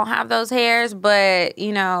I don't have those hairs. But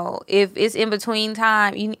you know, if it's in between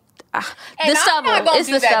time, the stubble. I'm not gonna it's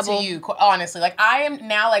do the that stubble. to you, honestly. Like I am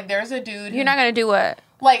now. Like there's a dude. You're not gonna do what?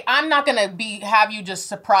 Like, I'm not going to have you just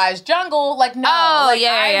surprise jungle. Like, no. Oh, like,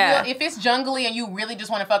 yeah. If it's jungly and you really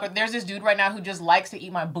just want to fuck with, there's this dude right now who just likes to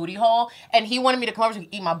eat my booty hole. And he wanted me to come over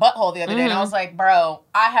to eat my butthole the other day. And I was like, bro,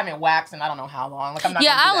 I haven't waxed in I don't know how long. Like, I'm not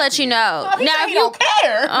I'll let you know. No, now, if you don't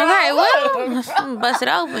care. Okay, well, bust it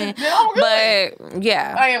open. No, really. But,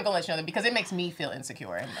 yeah. I am going to let you know that because it makes me feel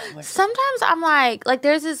insecure. Like, sometimes I'm like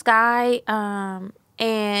there's this guy,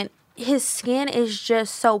 and his skin is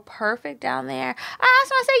just so perfect down there. I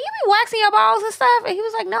asked him, I said, you be waxing your balls and stuff? And he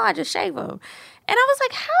was like, no, I just shave them. And I was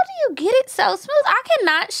like, how do you get it so smooth? I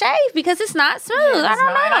cannot shave because it's not smooth. I don't know.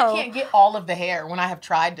 And I can't get all of the hair when I have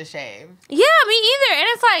tried to shave. Yeah, me either. And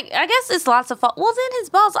it's like, I guess it's lots of fault. Well, then his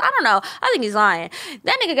balls, I don't know. I think he's lying.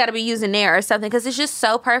 That nigga got to be using Nair or something because it's just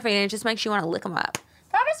so perfect and it just makes you want to lick them up.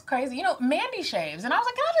 That is crazy. You know, Mandy shaves. And I was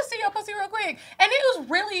like, can I just see your pussy real quick? And it was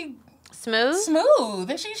really... smooth,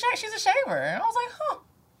 and she's a shaver, and I was like, huh.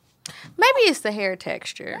 Maybe it's the hair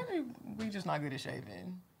texture. Maybe we just not good at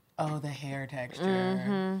shaving. Oh, the hair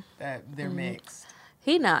texture. That they're mixed.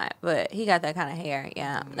 He not, but he got that kind of hair.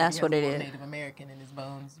 Yeah, that's what it is. Native American in his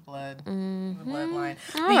bones, blood, the bloodline.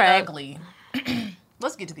 All the right. ugly.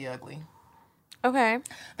 Let's get to the ugly. Okay.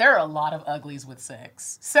 There are a lot of uglies with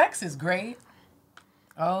sex. Sex is great.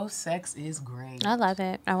 Oh, sex is great. I love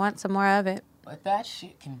it. I want some more of it. But that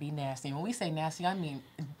shit can be nasty. When we say nasty, I mean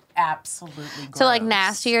absolutely gross. So like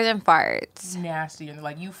nastier than farts. Nastier.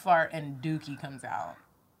 Like you fart and dookie comes out.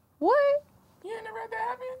 What? You ain't never had that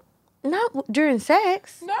happen? Not during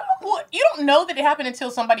sex. No. Well, you don't know that it happened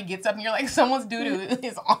until somebody gets up and you're like, someone's doo-doo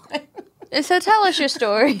is on. So tell us your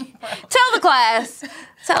story. Tell the class.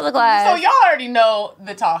 Tell the class. So y'all already know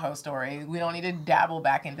the Tahoe story. We don't need to dabble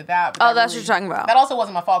back into that. But that's what you're talking about. That also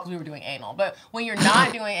wasn't my fault because we were doing anal. But when you're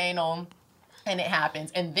not doing anal and it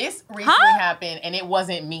happens, and this recently happened and it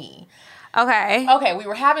wasn't me. Okay, we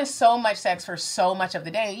were having so much sex for so much of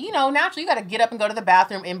the day. You know, naturally, you got to get up and go to the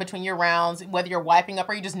bathroom in between your rounds, whether you're wiping up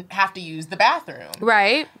or you just have to use the bathroom.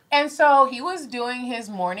 Right. And so he was doing his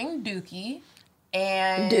morning dookie.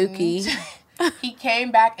 And he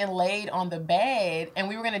came back and laid on the bed, and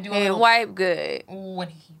we were going to do a little... wipe good.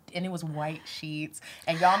 And it was white sheets.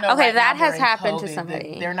 And y'all know that has happened to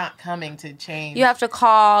somebody. They're not coming to change. You have to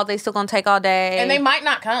call. They still going to take all day. And they might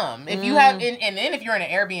not come. If you have... And then if you're in an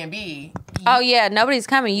Airbnb... Oh, yeah. Nobody's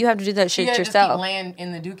coming. You have to do that shit yourself. You just keep laying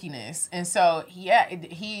in the dookiness. And so,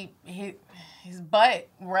 his butt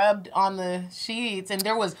rubbed on the sheets. And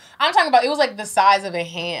there was... I'm talking about... It was like the size of a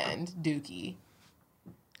hand dookie.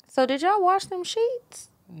 So did y'all wash them sheets?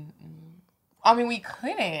 I mean, we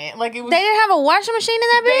couldn't. Like it was. They didn't have a washing machine in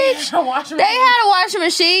that bitch. They had a washing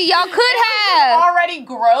machine. Y'all could have. It was already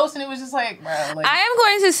gross, and it was just like, bro. Like, I am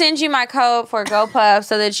going to send you my code for GoPuff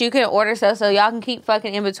so that you can order stuff so y'all can keep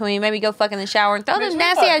fucking in between. Maybe go fuck in the shower and throw them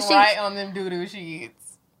nasty ass sheets right on them doo-doo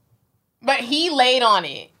sheets. But he laid on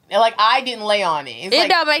it. Like, I didn't lay on it. It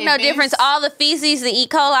don't make no difference. All the feces, the E.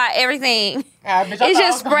 coli, everything. It's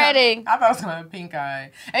just spreading. I thought I was going to have pink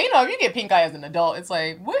eye. And you know, if you get pink eye as an adult, it's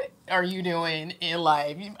like, what are you doing in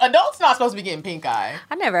life? Adults not supposed to be getting pink eye.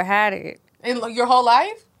 I never had it. In your whole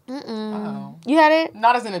life? Mm-mm. Oh. You had it?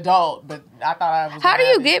 Not as an adult, but I thought I was. How do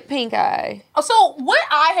you get pink eye? So what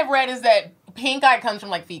I have read is that pink eye comes from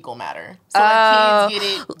like fecal matter. So like kids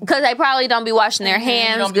get it because they probably don't be washing their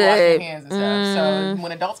hands don't good. Be washing their hands and stuff. So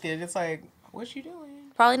when adults get it, it's like, what's you doing?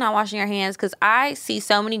 Probably not washing your hands because I see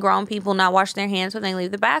so many grown people not washing their hands when they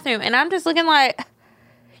leave the bathroom, and I'm just looking like,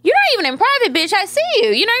 you're not even in private, bitch. I see you.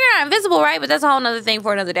 You know you're not invisible, right? But that's a whole nother thing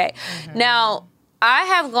for another day. Mm-hmm. Now, I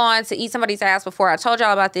have gone to eat somebody's ass before. I told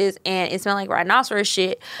y'all about this, and it smelled like rhinoceros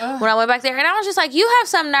shit when I went back there. And I was just like, you have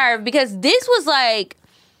some nerve, because this was like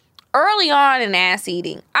early on in ass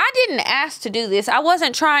eating. I didn't ask to do this. I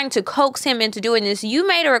wasn't trying to coax him into doing this. You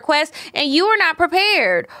made a request, and you were not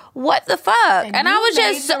prepared. What the fuck? And I was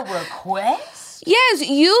just the request. Yes,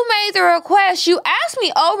 you made the request. You asked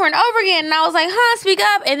me over and over again, and I was like, speak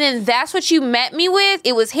up. And then that's what you met me with.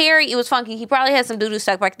 It was hairy. It was funky. He probably had some doo-doo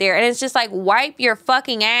stuck back there. And it's just like, wipe your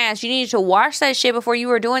fucking ass. You needed to wash that shit before you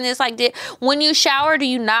were doing this. Like, when you shower, do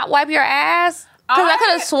you not wipe your ass? Because I could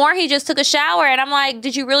have sworn he just took a shower. And I'm like,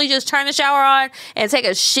 did you really just turn the shower on and take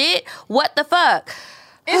a shit? What the fuck?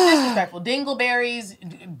 It's disrespectful.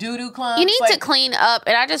 Dingleberries, doo-doo clumps. You need to clean up,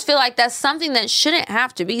 and I just feel like that's something that shouldn't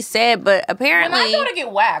have to be said, but apparently... When I go to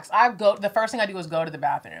get waxed, the first thing I do is go to the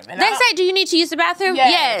bathroom. And they say, do you need to use the bathroom?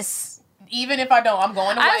 Yes. Even if I don't, I'm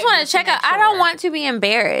going to wipe. I just want to check out. Sure. I don't want to be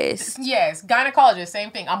embarrassed. Yes. Gynecologist,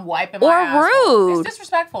 same thing. I'm wiping my asshole. Or rude. It's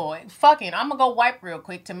disrespectful. Fucking, I'm going to go wipe real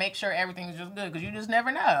quick to make sure everything's just good, because you just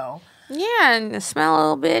never know. Yeah, and smell a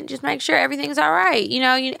little bit. Just make sure everything's all right. You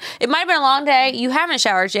know, it might have been a long day. You haven't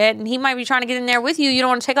showered yet, and he might be trying to get in there with you. You don't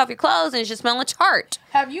want to take off your clothes, and it's just smelling tart.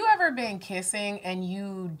 Have you ever been kissing and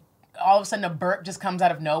you all of a sudden a burp just comes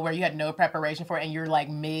out of nowhere? You had no preparation for it, and you're like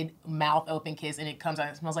mid-mouth open kiss, and it comes out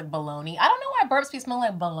and it smells like bologna. I don't know why burps be smelling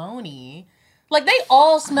like bologna. Like, they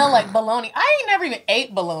all smell like bologna. I ain't never even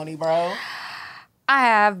ate bologna, bro. I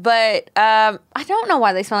have, but I don't know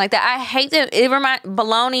why they smell like that. I hate them.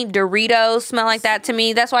 Bologna, Doritos smell like that to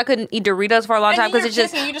me. That's why I couldn't eat Doritos for a long time, because it's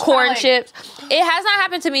just corn chips. It has not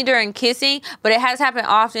happened to me during kissing, but it has happened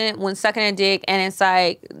often when sucking a dick, and it's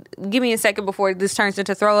like, give me a second before this turns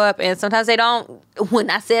into throw up, and sometimes they don't. When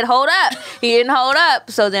I said hold up, he didn't hold up,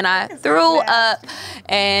 so then I threw up,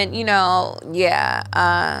 and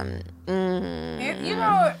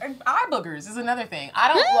eye boogers is another thing.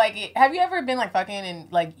 I don't like it. Have you ever been like fucking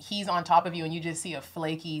and like he's on top of you and you just see a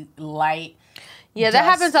flaky light? Yeah, that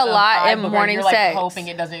happens a lot in morning you're sex. Like hoping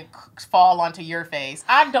it doesn't fall onto your face.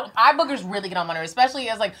 Eye boogers really get on my nerves, especially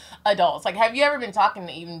as like adults. Like, have you ever been talking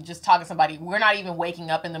to somebody? We're not even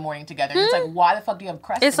waking up in the morning together. And it's like, why the fuck do you have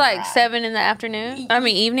crust? It's like 7 in the afternoon.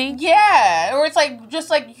 Evening. Yeah, or it's like just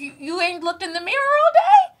like you ain't looked in the mirror all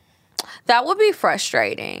day. That would be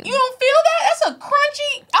frustrating. You don't feel that? That's a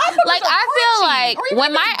crunchy. I feel like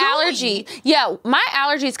when my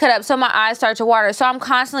allergies cut up, so my eyes start to water. So I'm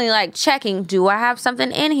constantly like checking, do I have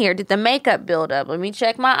something in here? Did the makeup build up? Let me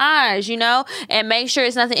check my eyes, and make sure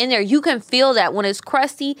it's nothing in there. You can feel that when it's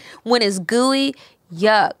crusty, when it's gooey.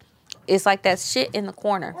 Yuck. It's like that shit in the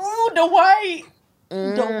corner. Ooh, the white.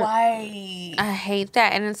 The white. I hate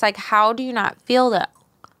that. And it's like, how do you not feel that?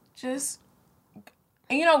 Just...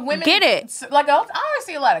 women get it. Like, I always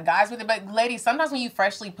see a lot of guys with it, but ladies, sometimes when you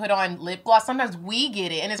freshly put on lip gloss, sometimes we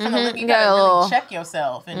get it, and it's from the lip. You gotta really check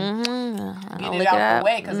yourself and get it out the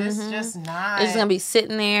way, because it's just not. It's gonna be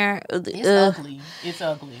sitting there. It's ugly. It's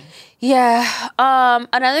ugly. Yeah.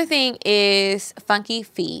 Another thing is funky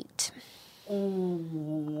feet.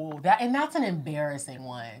 Ooh, that's an embarrassing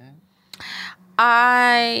one.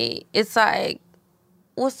 It's like,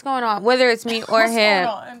 what's going on? Whether it's me or him.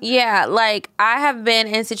 Yeah, like I have been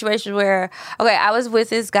in situations where, I was with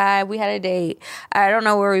this guy. We had a date. I don't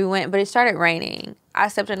know where we went, but it started raining. I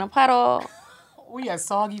stepped in a puddle. We had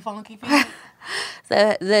soggy, funky feet.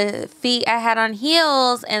 The feet I had on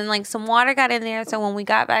heels, and like some water got in there. So when we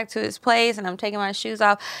got back to his place and I'm taking my shoes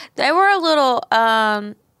off, they were a little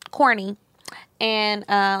corny and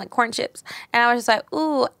like corn chips. And I was just like,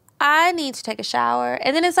 ooh, I need to take a shower.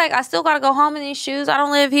 And then it's like, I still got to go home in these shoes. I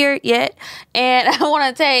don't live here yet. And I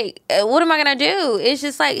want to take, what am I going to do? It's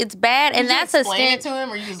just like, it's bad. And that's a stink. To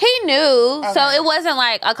him, or you just... He knew. Okay. So it wasn't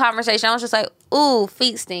like a conversation. I was just like, ooh,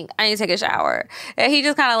 feet stink. I need to take a shower. And he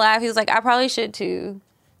just kind of laughed. He was like, I probably should too.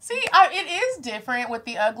 See, it is different with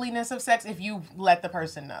the ugliness of sex if you let the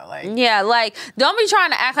person know. Like, yeah, like, don't be trying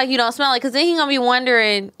to act like you don't smell it, because then he's going to be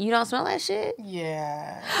wondering, you don't smell that shit?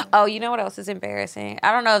 Yeah. Oh, you know what else is embarrassing?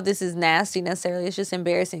 I don't know if this is nasty necessarily. It's just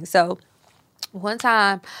embarrassing. So, one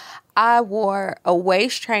time, I wore a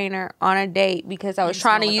waist trainer on a date because I was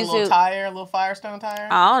trying to use a little Firestone tire.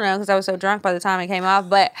 I don't know, because I was so drunk by the time it came off.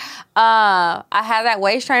 But I had that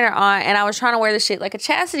waist trainer on, and I was trying to wear the shit like a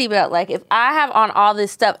chastity belt. Like, if I have on all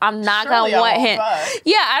this stuff, I'm not gonna want him.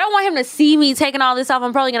 Yeah, I don't want him to see me taking all this off.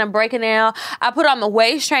 I'm probably gonna break a nail. I put on the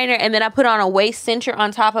waist trainer, and then I put on a waist cincher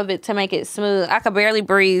on top of it to make it smooth. I could barely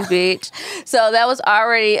breathe, bitch. So that was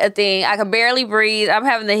already a thing. I could barely breathe. I'm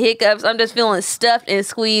having the hiccups. I'm just feeling stuffed and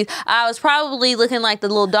squeezed. I was probably looking like the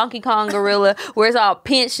little Donkey Kong gorilla where it's all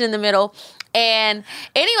pinched in the middle. And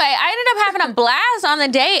anyway, I ended up having a blast on the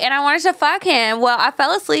date, and I wanted to fuck him. Well, I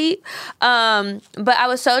fell asleep, but I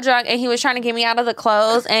was so drunk, and he was trying to get me out of the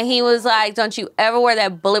clothes, and he was like, don't you ever wear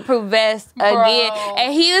that bulletproof vest again.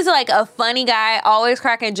 And he was like a funny guy, always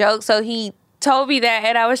cracking jokes, so he told me that,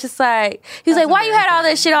 and I was just like, he was like, why you had all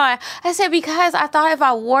this shit on? I said, because I thought if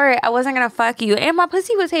I wore it, I wasn't gonna fuck you, and my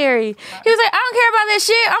pussy was hairy. He was like, I don't care about this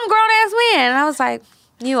shit, I'm a grown-ass man. And I was like,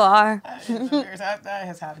 you are. That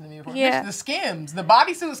has happened to me before. Yeah. The skims, the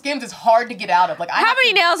bodysuit skims is hard to get out of. Like, how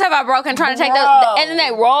many nails have I broken trying to take those, and then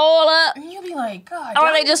they roll up? And you'll be like, God.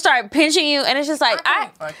 Or they just start pinching you, and it's just like,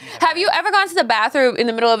 have you ever gone to the bathroom in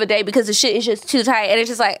the middle of a day because the shit is just too tight, and it's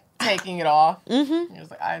just like, taking it off. Mm-hmm. It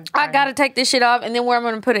was like, I gotta take this shit off, and then where I'm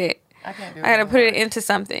gonna put it? I can't do it. I gotta put it into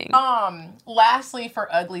something. Lastly, for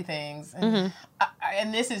ugly things, and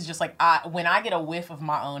this is just like, when I get a whiff of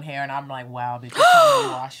my own hair, and I'm like, wow, bitch, you can't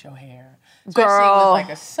really wash your hair. Especially Girl. with like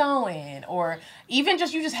a sew-in, or even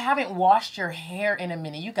just you just haven't washed your hair in a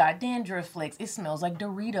minute. You got dandruff flakes. It smells like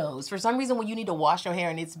Doritos. For some reason, when you need to wash your hair,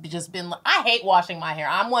 and it's just been like, I hate washing my hair.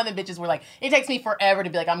 I'm one of the bitches where like, it takes me forever to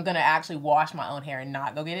be like, I'm gonna actually wash my own hair and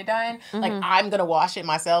not go get it done. Like, I'm gonna wash it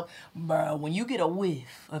myself. Bro, when you get a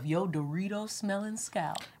whiff of your Dorito smelling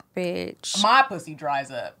scalp, bitch, my pussy dries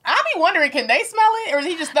up. I be wondering, can they smell it, or is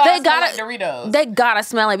he just thought it smelled like Doritos? They gotta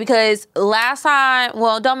smell it, because last time,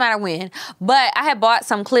 well, don't matter when, but I had bought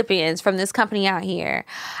some clip-ins from this company out here.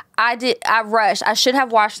 I rushed. I should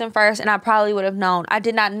have washed them first, and I probably would have known. I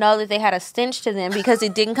did not know that they had a stench to them, because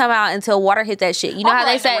it didn't come out until water hit that shit. You know how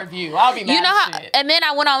they say, review. I'll be mad, you know how, shit. And then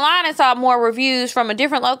I went online and saw more reviews from a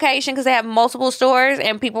different location, because they have multiple stores,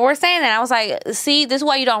 and people were saying that. I was like, see, this is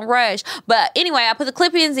why you don't rush. But anyway, I put the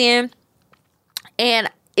clip-ins in,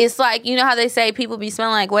 and it's like, you know how they say people be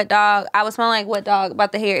smelling like wet dog? I was smelling like wet dog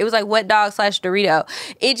about the hair. It was like wet dog / Dorito.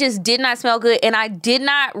 It just did not smell good, and I did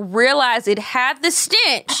not realize it had the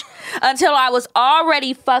stench until I was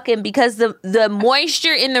already fucking, because the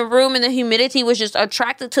moisture in the room and the humidity was just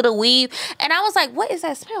attracted to the weave. And I was like, what is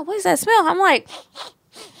that smell? What is that smell? I'm like,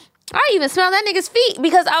 I even smelled that nigga's feet,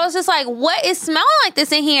 because I was just like, what is smelling like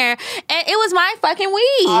this in here? And it was my fucking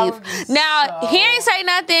weave. Now, he ain't say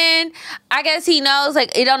nothing. I guess he knows,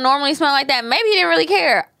 like, it don't normally smell like that. Maybe he didn't really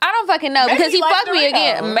care. I don't fucking know, because he fucked me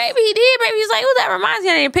again. Maybe he did. Maybe he's like, oh, that reminds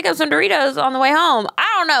me, I need to pick up some Doritos on the way home. I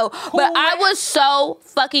don't know. But I was so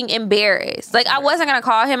fucking embarrassed. Like, I wasn't going to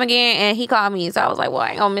call him again, and he called me. So I was like, well,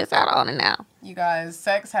 I ain't going to miss out on it now. You guys,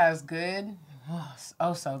 sex has good,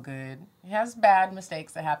 so good. It has bad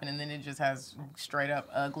mistakes that happen, and then it just has straight up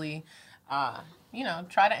ugly. Try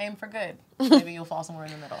to aim for good. Maybe you'll fall somewhere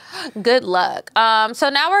in the middle. Good luck. So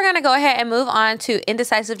now we're going to go ahead and move on to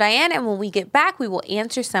Indecisive Diane, and when we get back, we will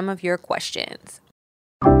answer some of your questions.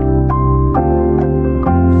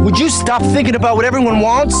 Would you stop thinking about what everyone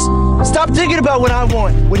wants? Stop thinking about what I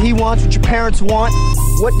want, what he wants, what your parents want.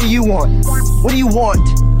 What do you want? What do you want?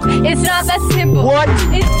 It's not that simple. What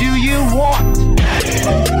do you want?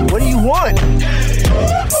 What do you want?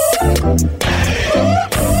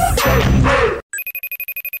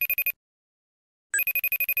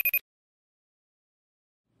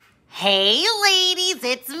 Hey ladies,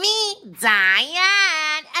 it's me,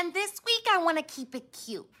 Diane. And this week I want to keep it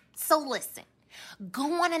cute. So listen,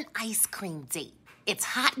 go on an ice cream date. It's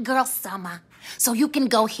hot girl summer, so you can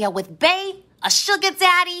go here with bae, a sugar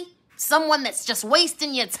daddy, someone that's just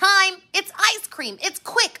wasting your time. It's ice cream, it's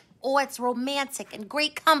quick, or it's romantic and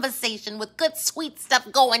great conversation with good sweet stuff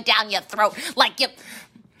going down your throat. Like you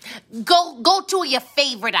go to your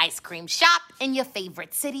favorite ice cream shop in your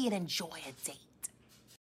favorite city and enjoy a date.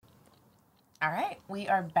 All right, we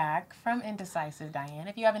are back from Indecisive Diane.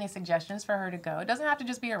 If you have any suggestions for her to go, it doesn't have to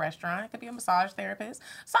just be a restaurant. It could be a massage therapist,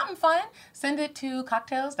 something fun. Send it to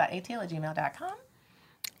cocktails.atl@gmail.com.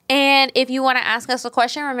 And if you want to ask us a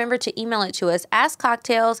question, remember to email it to us,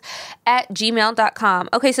 askcocktails@gmail.com.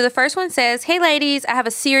 Okay, so the first one says, hey ladies, I have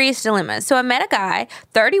a serious dilemma. So I met a guy,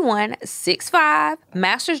 31, 6'5",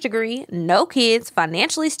 master's degree, no kids,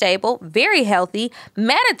 financially stable, very healthy,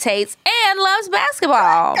 meditates, and loves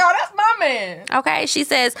basketball. Oh, that's my man. Okay, she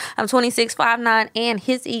says, I'm 26, 5'9", and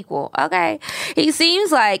his equal. Okay, he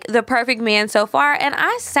seems like the perfect man so far, and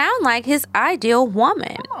I sound like his ideal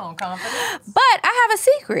woman. Come on, confidence. But I have a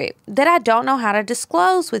secret that I don't know how to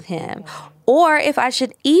disclose with him, or if I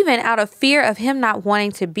should even out of fear of him not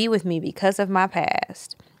wanting to be with me because of my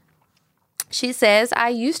past. She says, I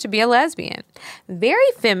used to be a lesbian, very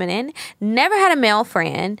feminine, never had a male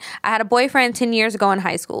friend. I had a boyfriend 10 years ago in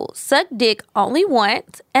high school, sucked dick only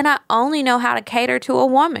once, and I only know how to cater to a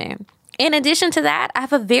woman. In addition to that, I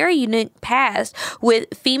have a very unique past with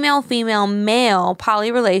female-male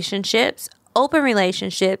poly relationships, open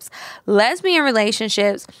relationships, lesbian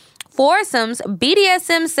relationships, foursomes,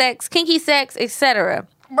 BDSM sex, kinky sex, etc.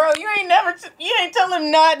 Bro, you ain't tell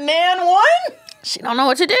him not nan one? She don't know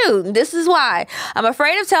what to do. This is why. I'm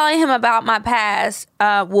afraid of telling him about my past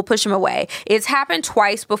will push him away. It's happened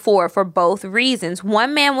twice before for both reasons.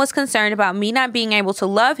 One man was concerned about me not being able to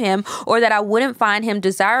love him or that I wouldn't find him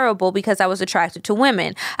desirable because I was attracted to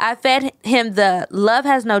women. I fed him the love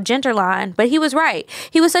has no gender line, but he was right.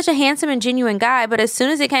 He was such a handsome and genuine guy, but as soon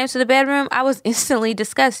as it came to the bedroom, I was instantly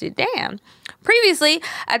disgusted. Damn. Previously,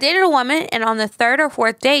 I dated a woman, and on the third or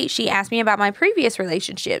fourth date, she asked me about my previous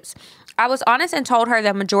relationships. I was honest and told her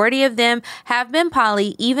that majority of them have been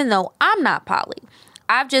poly, even though I'm not poly.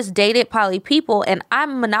 I've just dated poly people, and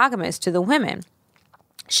I'm monogamous to the women.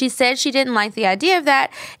 She said she didn't like the idea of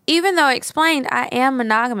that, even though I explained I am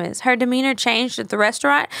monogamous. Her demeanor changed at the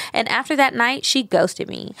restaurant, and after that night, she ghosted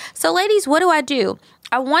me. So ladies, what do?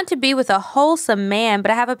 I want to be with a wholesome man,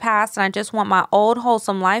 but I have a past and I just want my old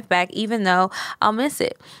wholesome life back, even though I'll miss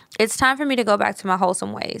it. It's time for me to go back to my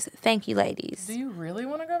wholesome ways. Thank you, ladies. Do you really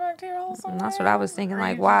want to go back to your wholesome ways? That's what I was thinking,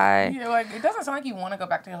 like, why? It doesn't sound like you want to go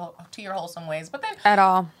back to your wholesome ways, but then... At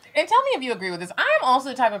all. And tell me if you agree with this. I am also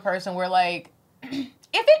the type of person where, like... if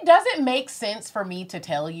it doesn't make sense for me to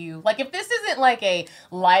tell you, like, if this isn't, like, a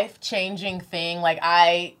life-changing thing, like,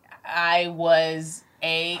 I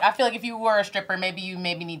feel like if you were a stripper, maybe you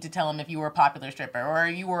need to tell him if you were a popular stripper or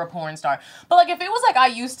you were a porn star. But, like, if it was like I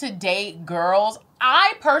used to date girls,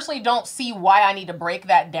 I personally don't see why I need to break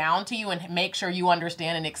that down to you and make sure you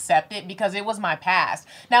understand and accept it because it was my past.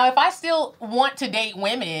 Now, if I still want to date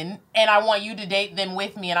women and I want you to date them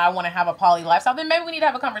with me and I want to have a poly lifestyle, then maybe we need to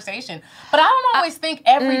have a conversation. But I don't always think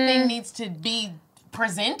everything needs to be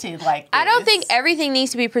presented like this. I don't think everything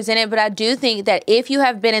needs to be presented, but I do think that if you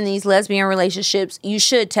have been in these lesbian relationships, you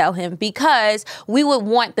should tell him, because we would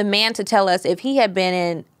want the man to tell us if he had been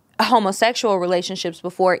in homosexual relationships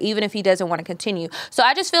before, even if he doesn't want to continue. So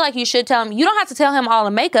I just feel like you should tell him. You don't have to tell him all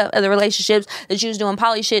the makeup of the relationships that you was doing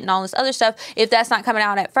poly shit and all this other stuff if that's not coming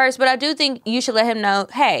out at first. But I do think you should let him know,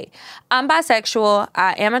 hey, I'm bisexual.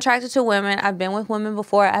 I am attracted to women. I've been with women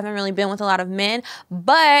before. I haven't really been with a lot of men,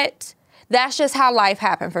 but that's just how life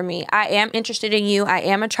happened for me. I am interested in you. I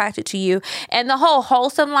am attracted to you. And the whole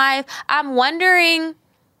wholesome life, I'm wondering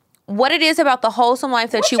what it is about the wholesome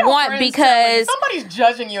life that you want, because somebody's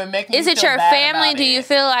judging you and making is you it feel your bad family? about Do it. you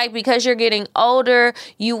feel like because you're getting older,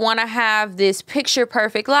 you want to have this picture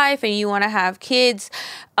perfect life and you want to have kids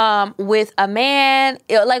with a man?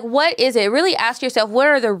 Like, what is it? Really ask yourself, what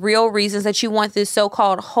are the real reasons that you want this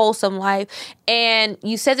so-called wholesome life? And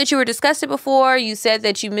you said that you were disgusted before. You said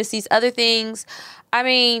that you miss these other things. I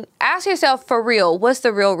mean, ask yourself for real, what's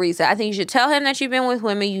the real reason? I think you should tell him that you've been with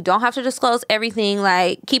women. You don't have to disclose everything.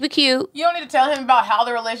 Like, keep it cute. You don't need to tell him about how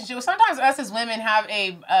the relationship was. Sometimes us as women have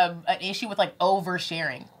an issue with, like,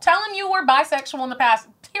 oversharing. Tell him you were bisexual in the past,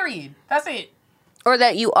 period. That's it. Or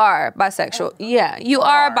that you are bisexual. Yeah, you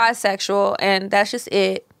are bisexual, and that's just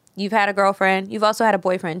it. You've had a girlfriend. You've also had a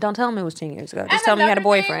boyfriend. Don't tell him it was 10 years ago. Just tell him you had a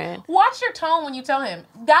boyfriend. Watch your tone when you tell him.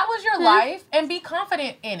 That was your life, and be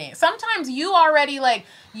confident in it. Sometimes you already, like,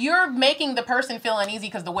 you're making the person feel uneasy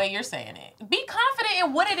because the way you're saying it. Be confident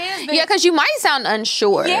in what it is. Yeah, because you might sound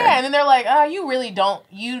unsure. Yeah, and then they're like, you really don't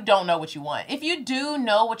know what you want. If you do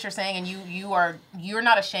know what you're saying and you're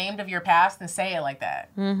not ashamed of your past, then say it like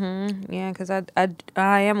that. Mm-hmm. Yeah, because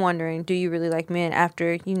I am wondering, do you really like men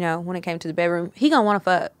after, when it came to the bedroom? He gonna want to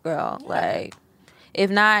fuck, girl. Yeah. Like, if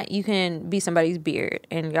not, you can be somebody's beard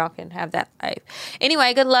and y'all can have that life.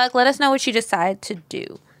 Anyway, good luck. Let us know what you decide to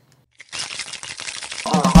do.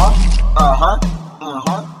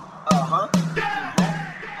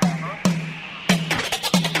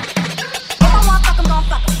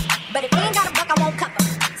 But if he ain't got a buck, I won't cover.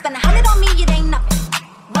 Spend 100 on me, it ain't nothing.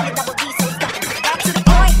 Run a double D, so stuffing. Back to the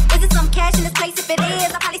point, is it some cash in this place? If it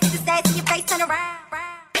is, I'll probably see the stats in your face, turn around.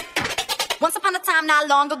 Once upon a time, not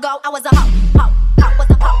long ago, I was a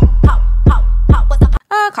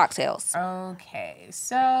cocktails. Okay,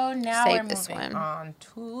 so now Save we're this moving one. on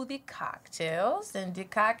to the cocktails. And the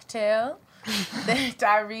cocktail that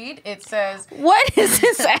I read, it says... What is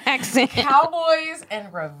this accent? Cowboys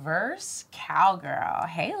and reverse cowgirl.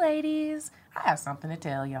 Hey, ladies. I have something to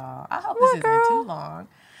tell y'all. I hope this isn't too long.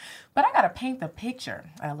 But I got to paint the picture,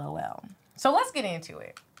 LOL. So let's get into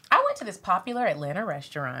it. I went to this popular Atlanta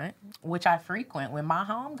restaurant, which I frequent when my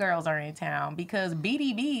homegirls are in town because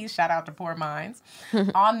BDBs, shout out to Poor Minds,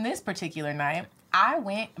 on this particular night, I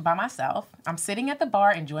went by myself. I'm sitting at the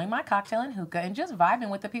bar enjoying my cocktail and hookah and just vibing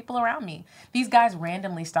with the people around me. These guys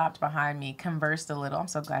randomly stopped behind me, conversed a little, I'm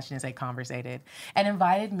so glad she didn't say conversated, and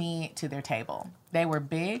invited me to their table. They were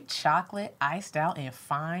big, chocolate, iced out, and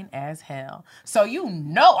fine as hell. So you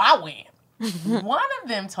know I went. One of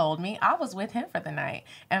them told me I was with him for the night,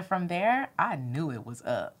 and from there, I knew it was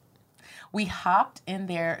up. We hopped in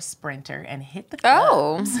their Sprinter and hit the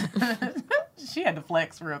clubs. She had to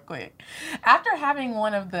flex real quick. After having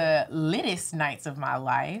one of the littest nights of my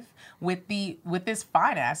life with this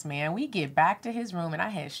fine-ass man, we get back to his room, and I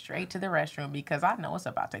head straight to the restroom because I know it's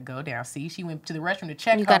about to go down. See, she went to the restroom to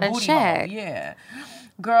check her booty hole. Yeah.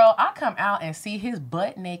 Girl, I come out and see his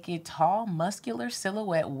butt-naked, tall, muscular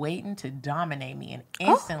silhouette waiting to dominate me and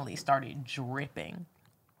instantly started dripping.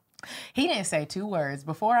 He didn't say 2 words.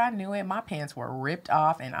 Before I knew it, my pants were ripped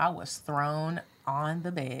off and I was thrown on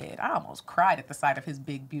the bed. I almost cried at the sight of his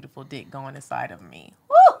big, beautiful dick going inside of me.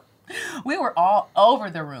 Woo! We were all over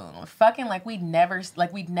the room, fucking like we'd never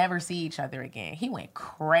see each other again. He went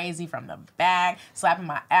crazy from the back, slapping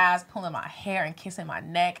my ass, pulling my hair, and kissing my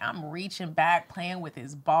neck. I'm reaching back, playing with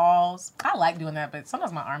his balls. I like doing that, but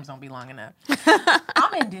sometimes my arms don't be long enough.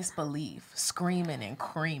 I'm in disbelief, screaming and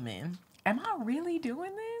creaming. Am I really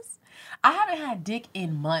doing this? I haven't had dick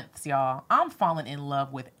in months, y'all. I'm falling in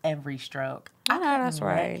love with every stroke. I couldn't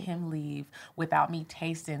let him leave without me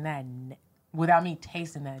tasting that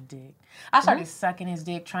dick. I started sucking his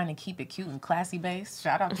dick, trying to keep it cute and classy based.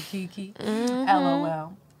 Shout out to Kiki.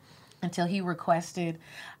 LOL. Until he requested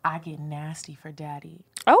I get nasty for daddy.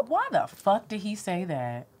 Oh. Why the fuck did he say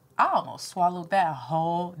that? I almost swallowed that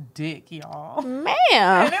whole dick, y'all. Man.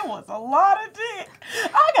 And it was a lot of dick.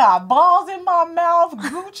 I got balls in my mouth,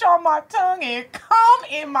 gooch on my tongue, and cum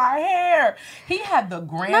in my hair. He had the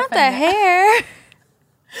grand Not the hair.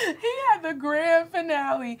 He had the grand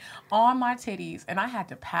finale on my titties, and I had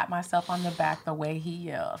to pat myself on the back the way he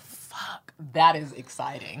yelled, fuck, that is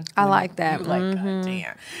exciting. I like that. God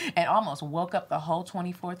damn. And almost woke up the whole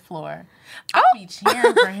 24th floor. I'll be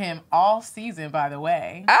cheering for him all season, by the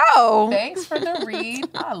way. Oh. Thanks for the read.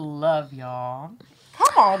 I love y'all.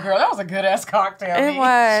 Come on, girl. That was a good-ass cocktail. It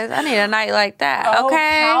was. I need a night like that. Oh,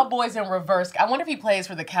 okay. Cowboys in reverse. I wonder if he plays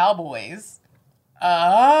for the Cowboys.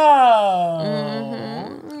 Oh.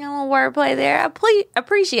 Wordplay there. I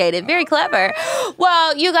appreciate it. Very clever.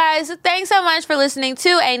 Well, you guys, thanks so much for listening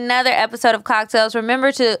to another episode of Cocktails.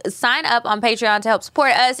 Remember to sign up on Patreon to help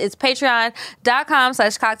support us. It's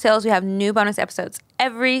patreon.com/cocktails. We have new bonus episodes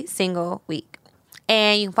every single week.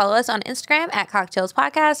 And you can follow us on Instagram at Cocktails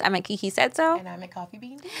Podcast. I'm at Kiki Said So. And I'm at Coffee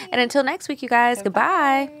Bean D. And until next week, you guys,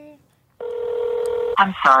 goodbye.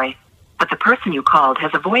 I'm sorry, but the person you called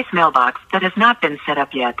has a voicemail box that has not been set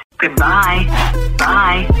up yet. Goodbye.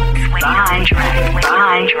 Bye. Bye.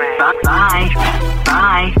 Bye. Bye.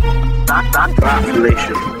 Bye. Bye.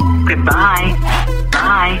 Population. Goodbye.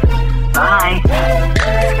 Bye. Bye. Bye.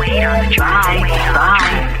 Bye.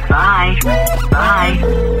 Bye. Bye.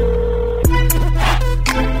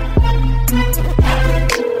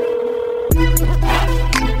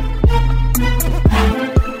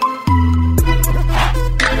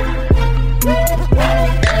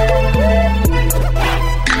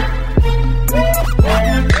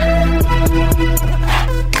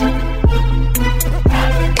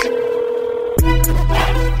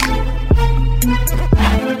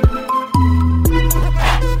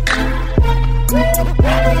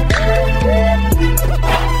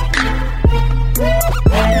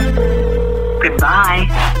 Goodbye.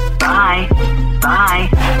 Bye. Bye.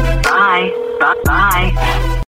 Bye. Bye. Bye.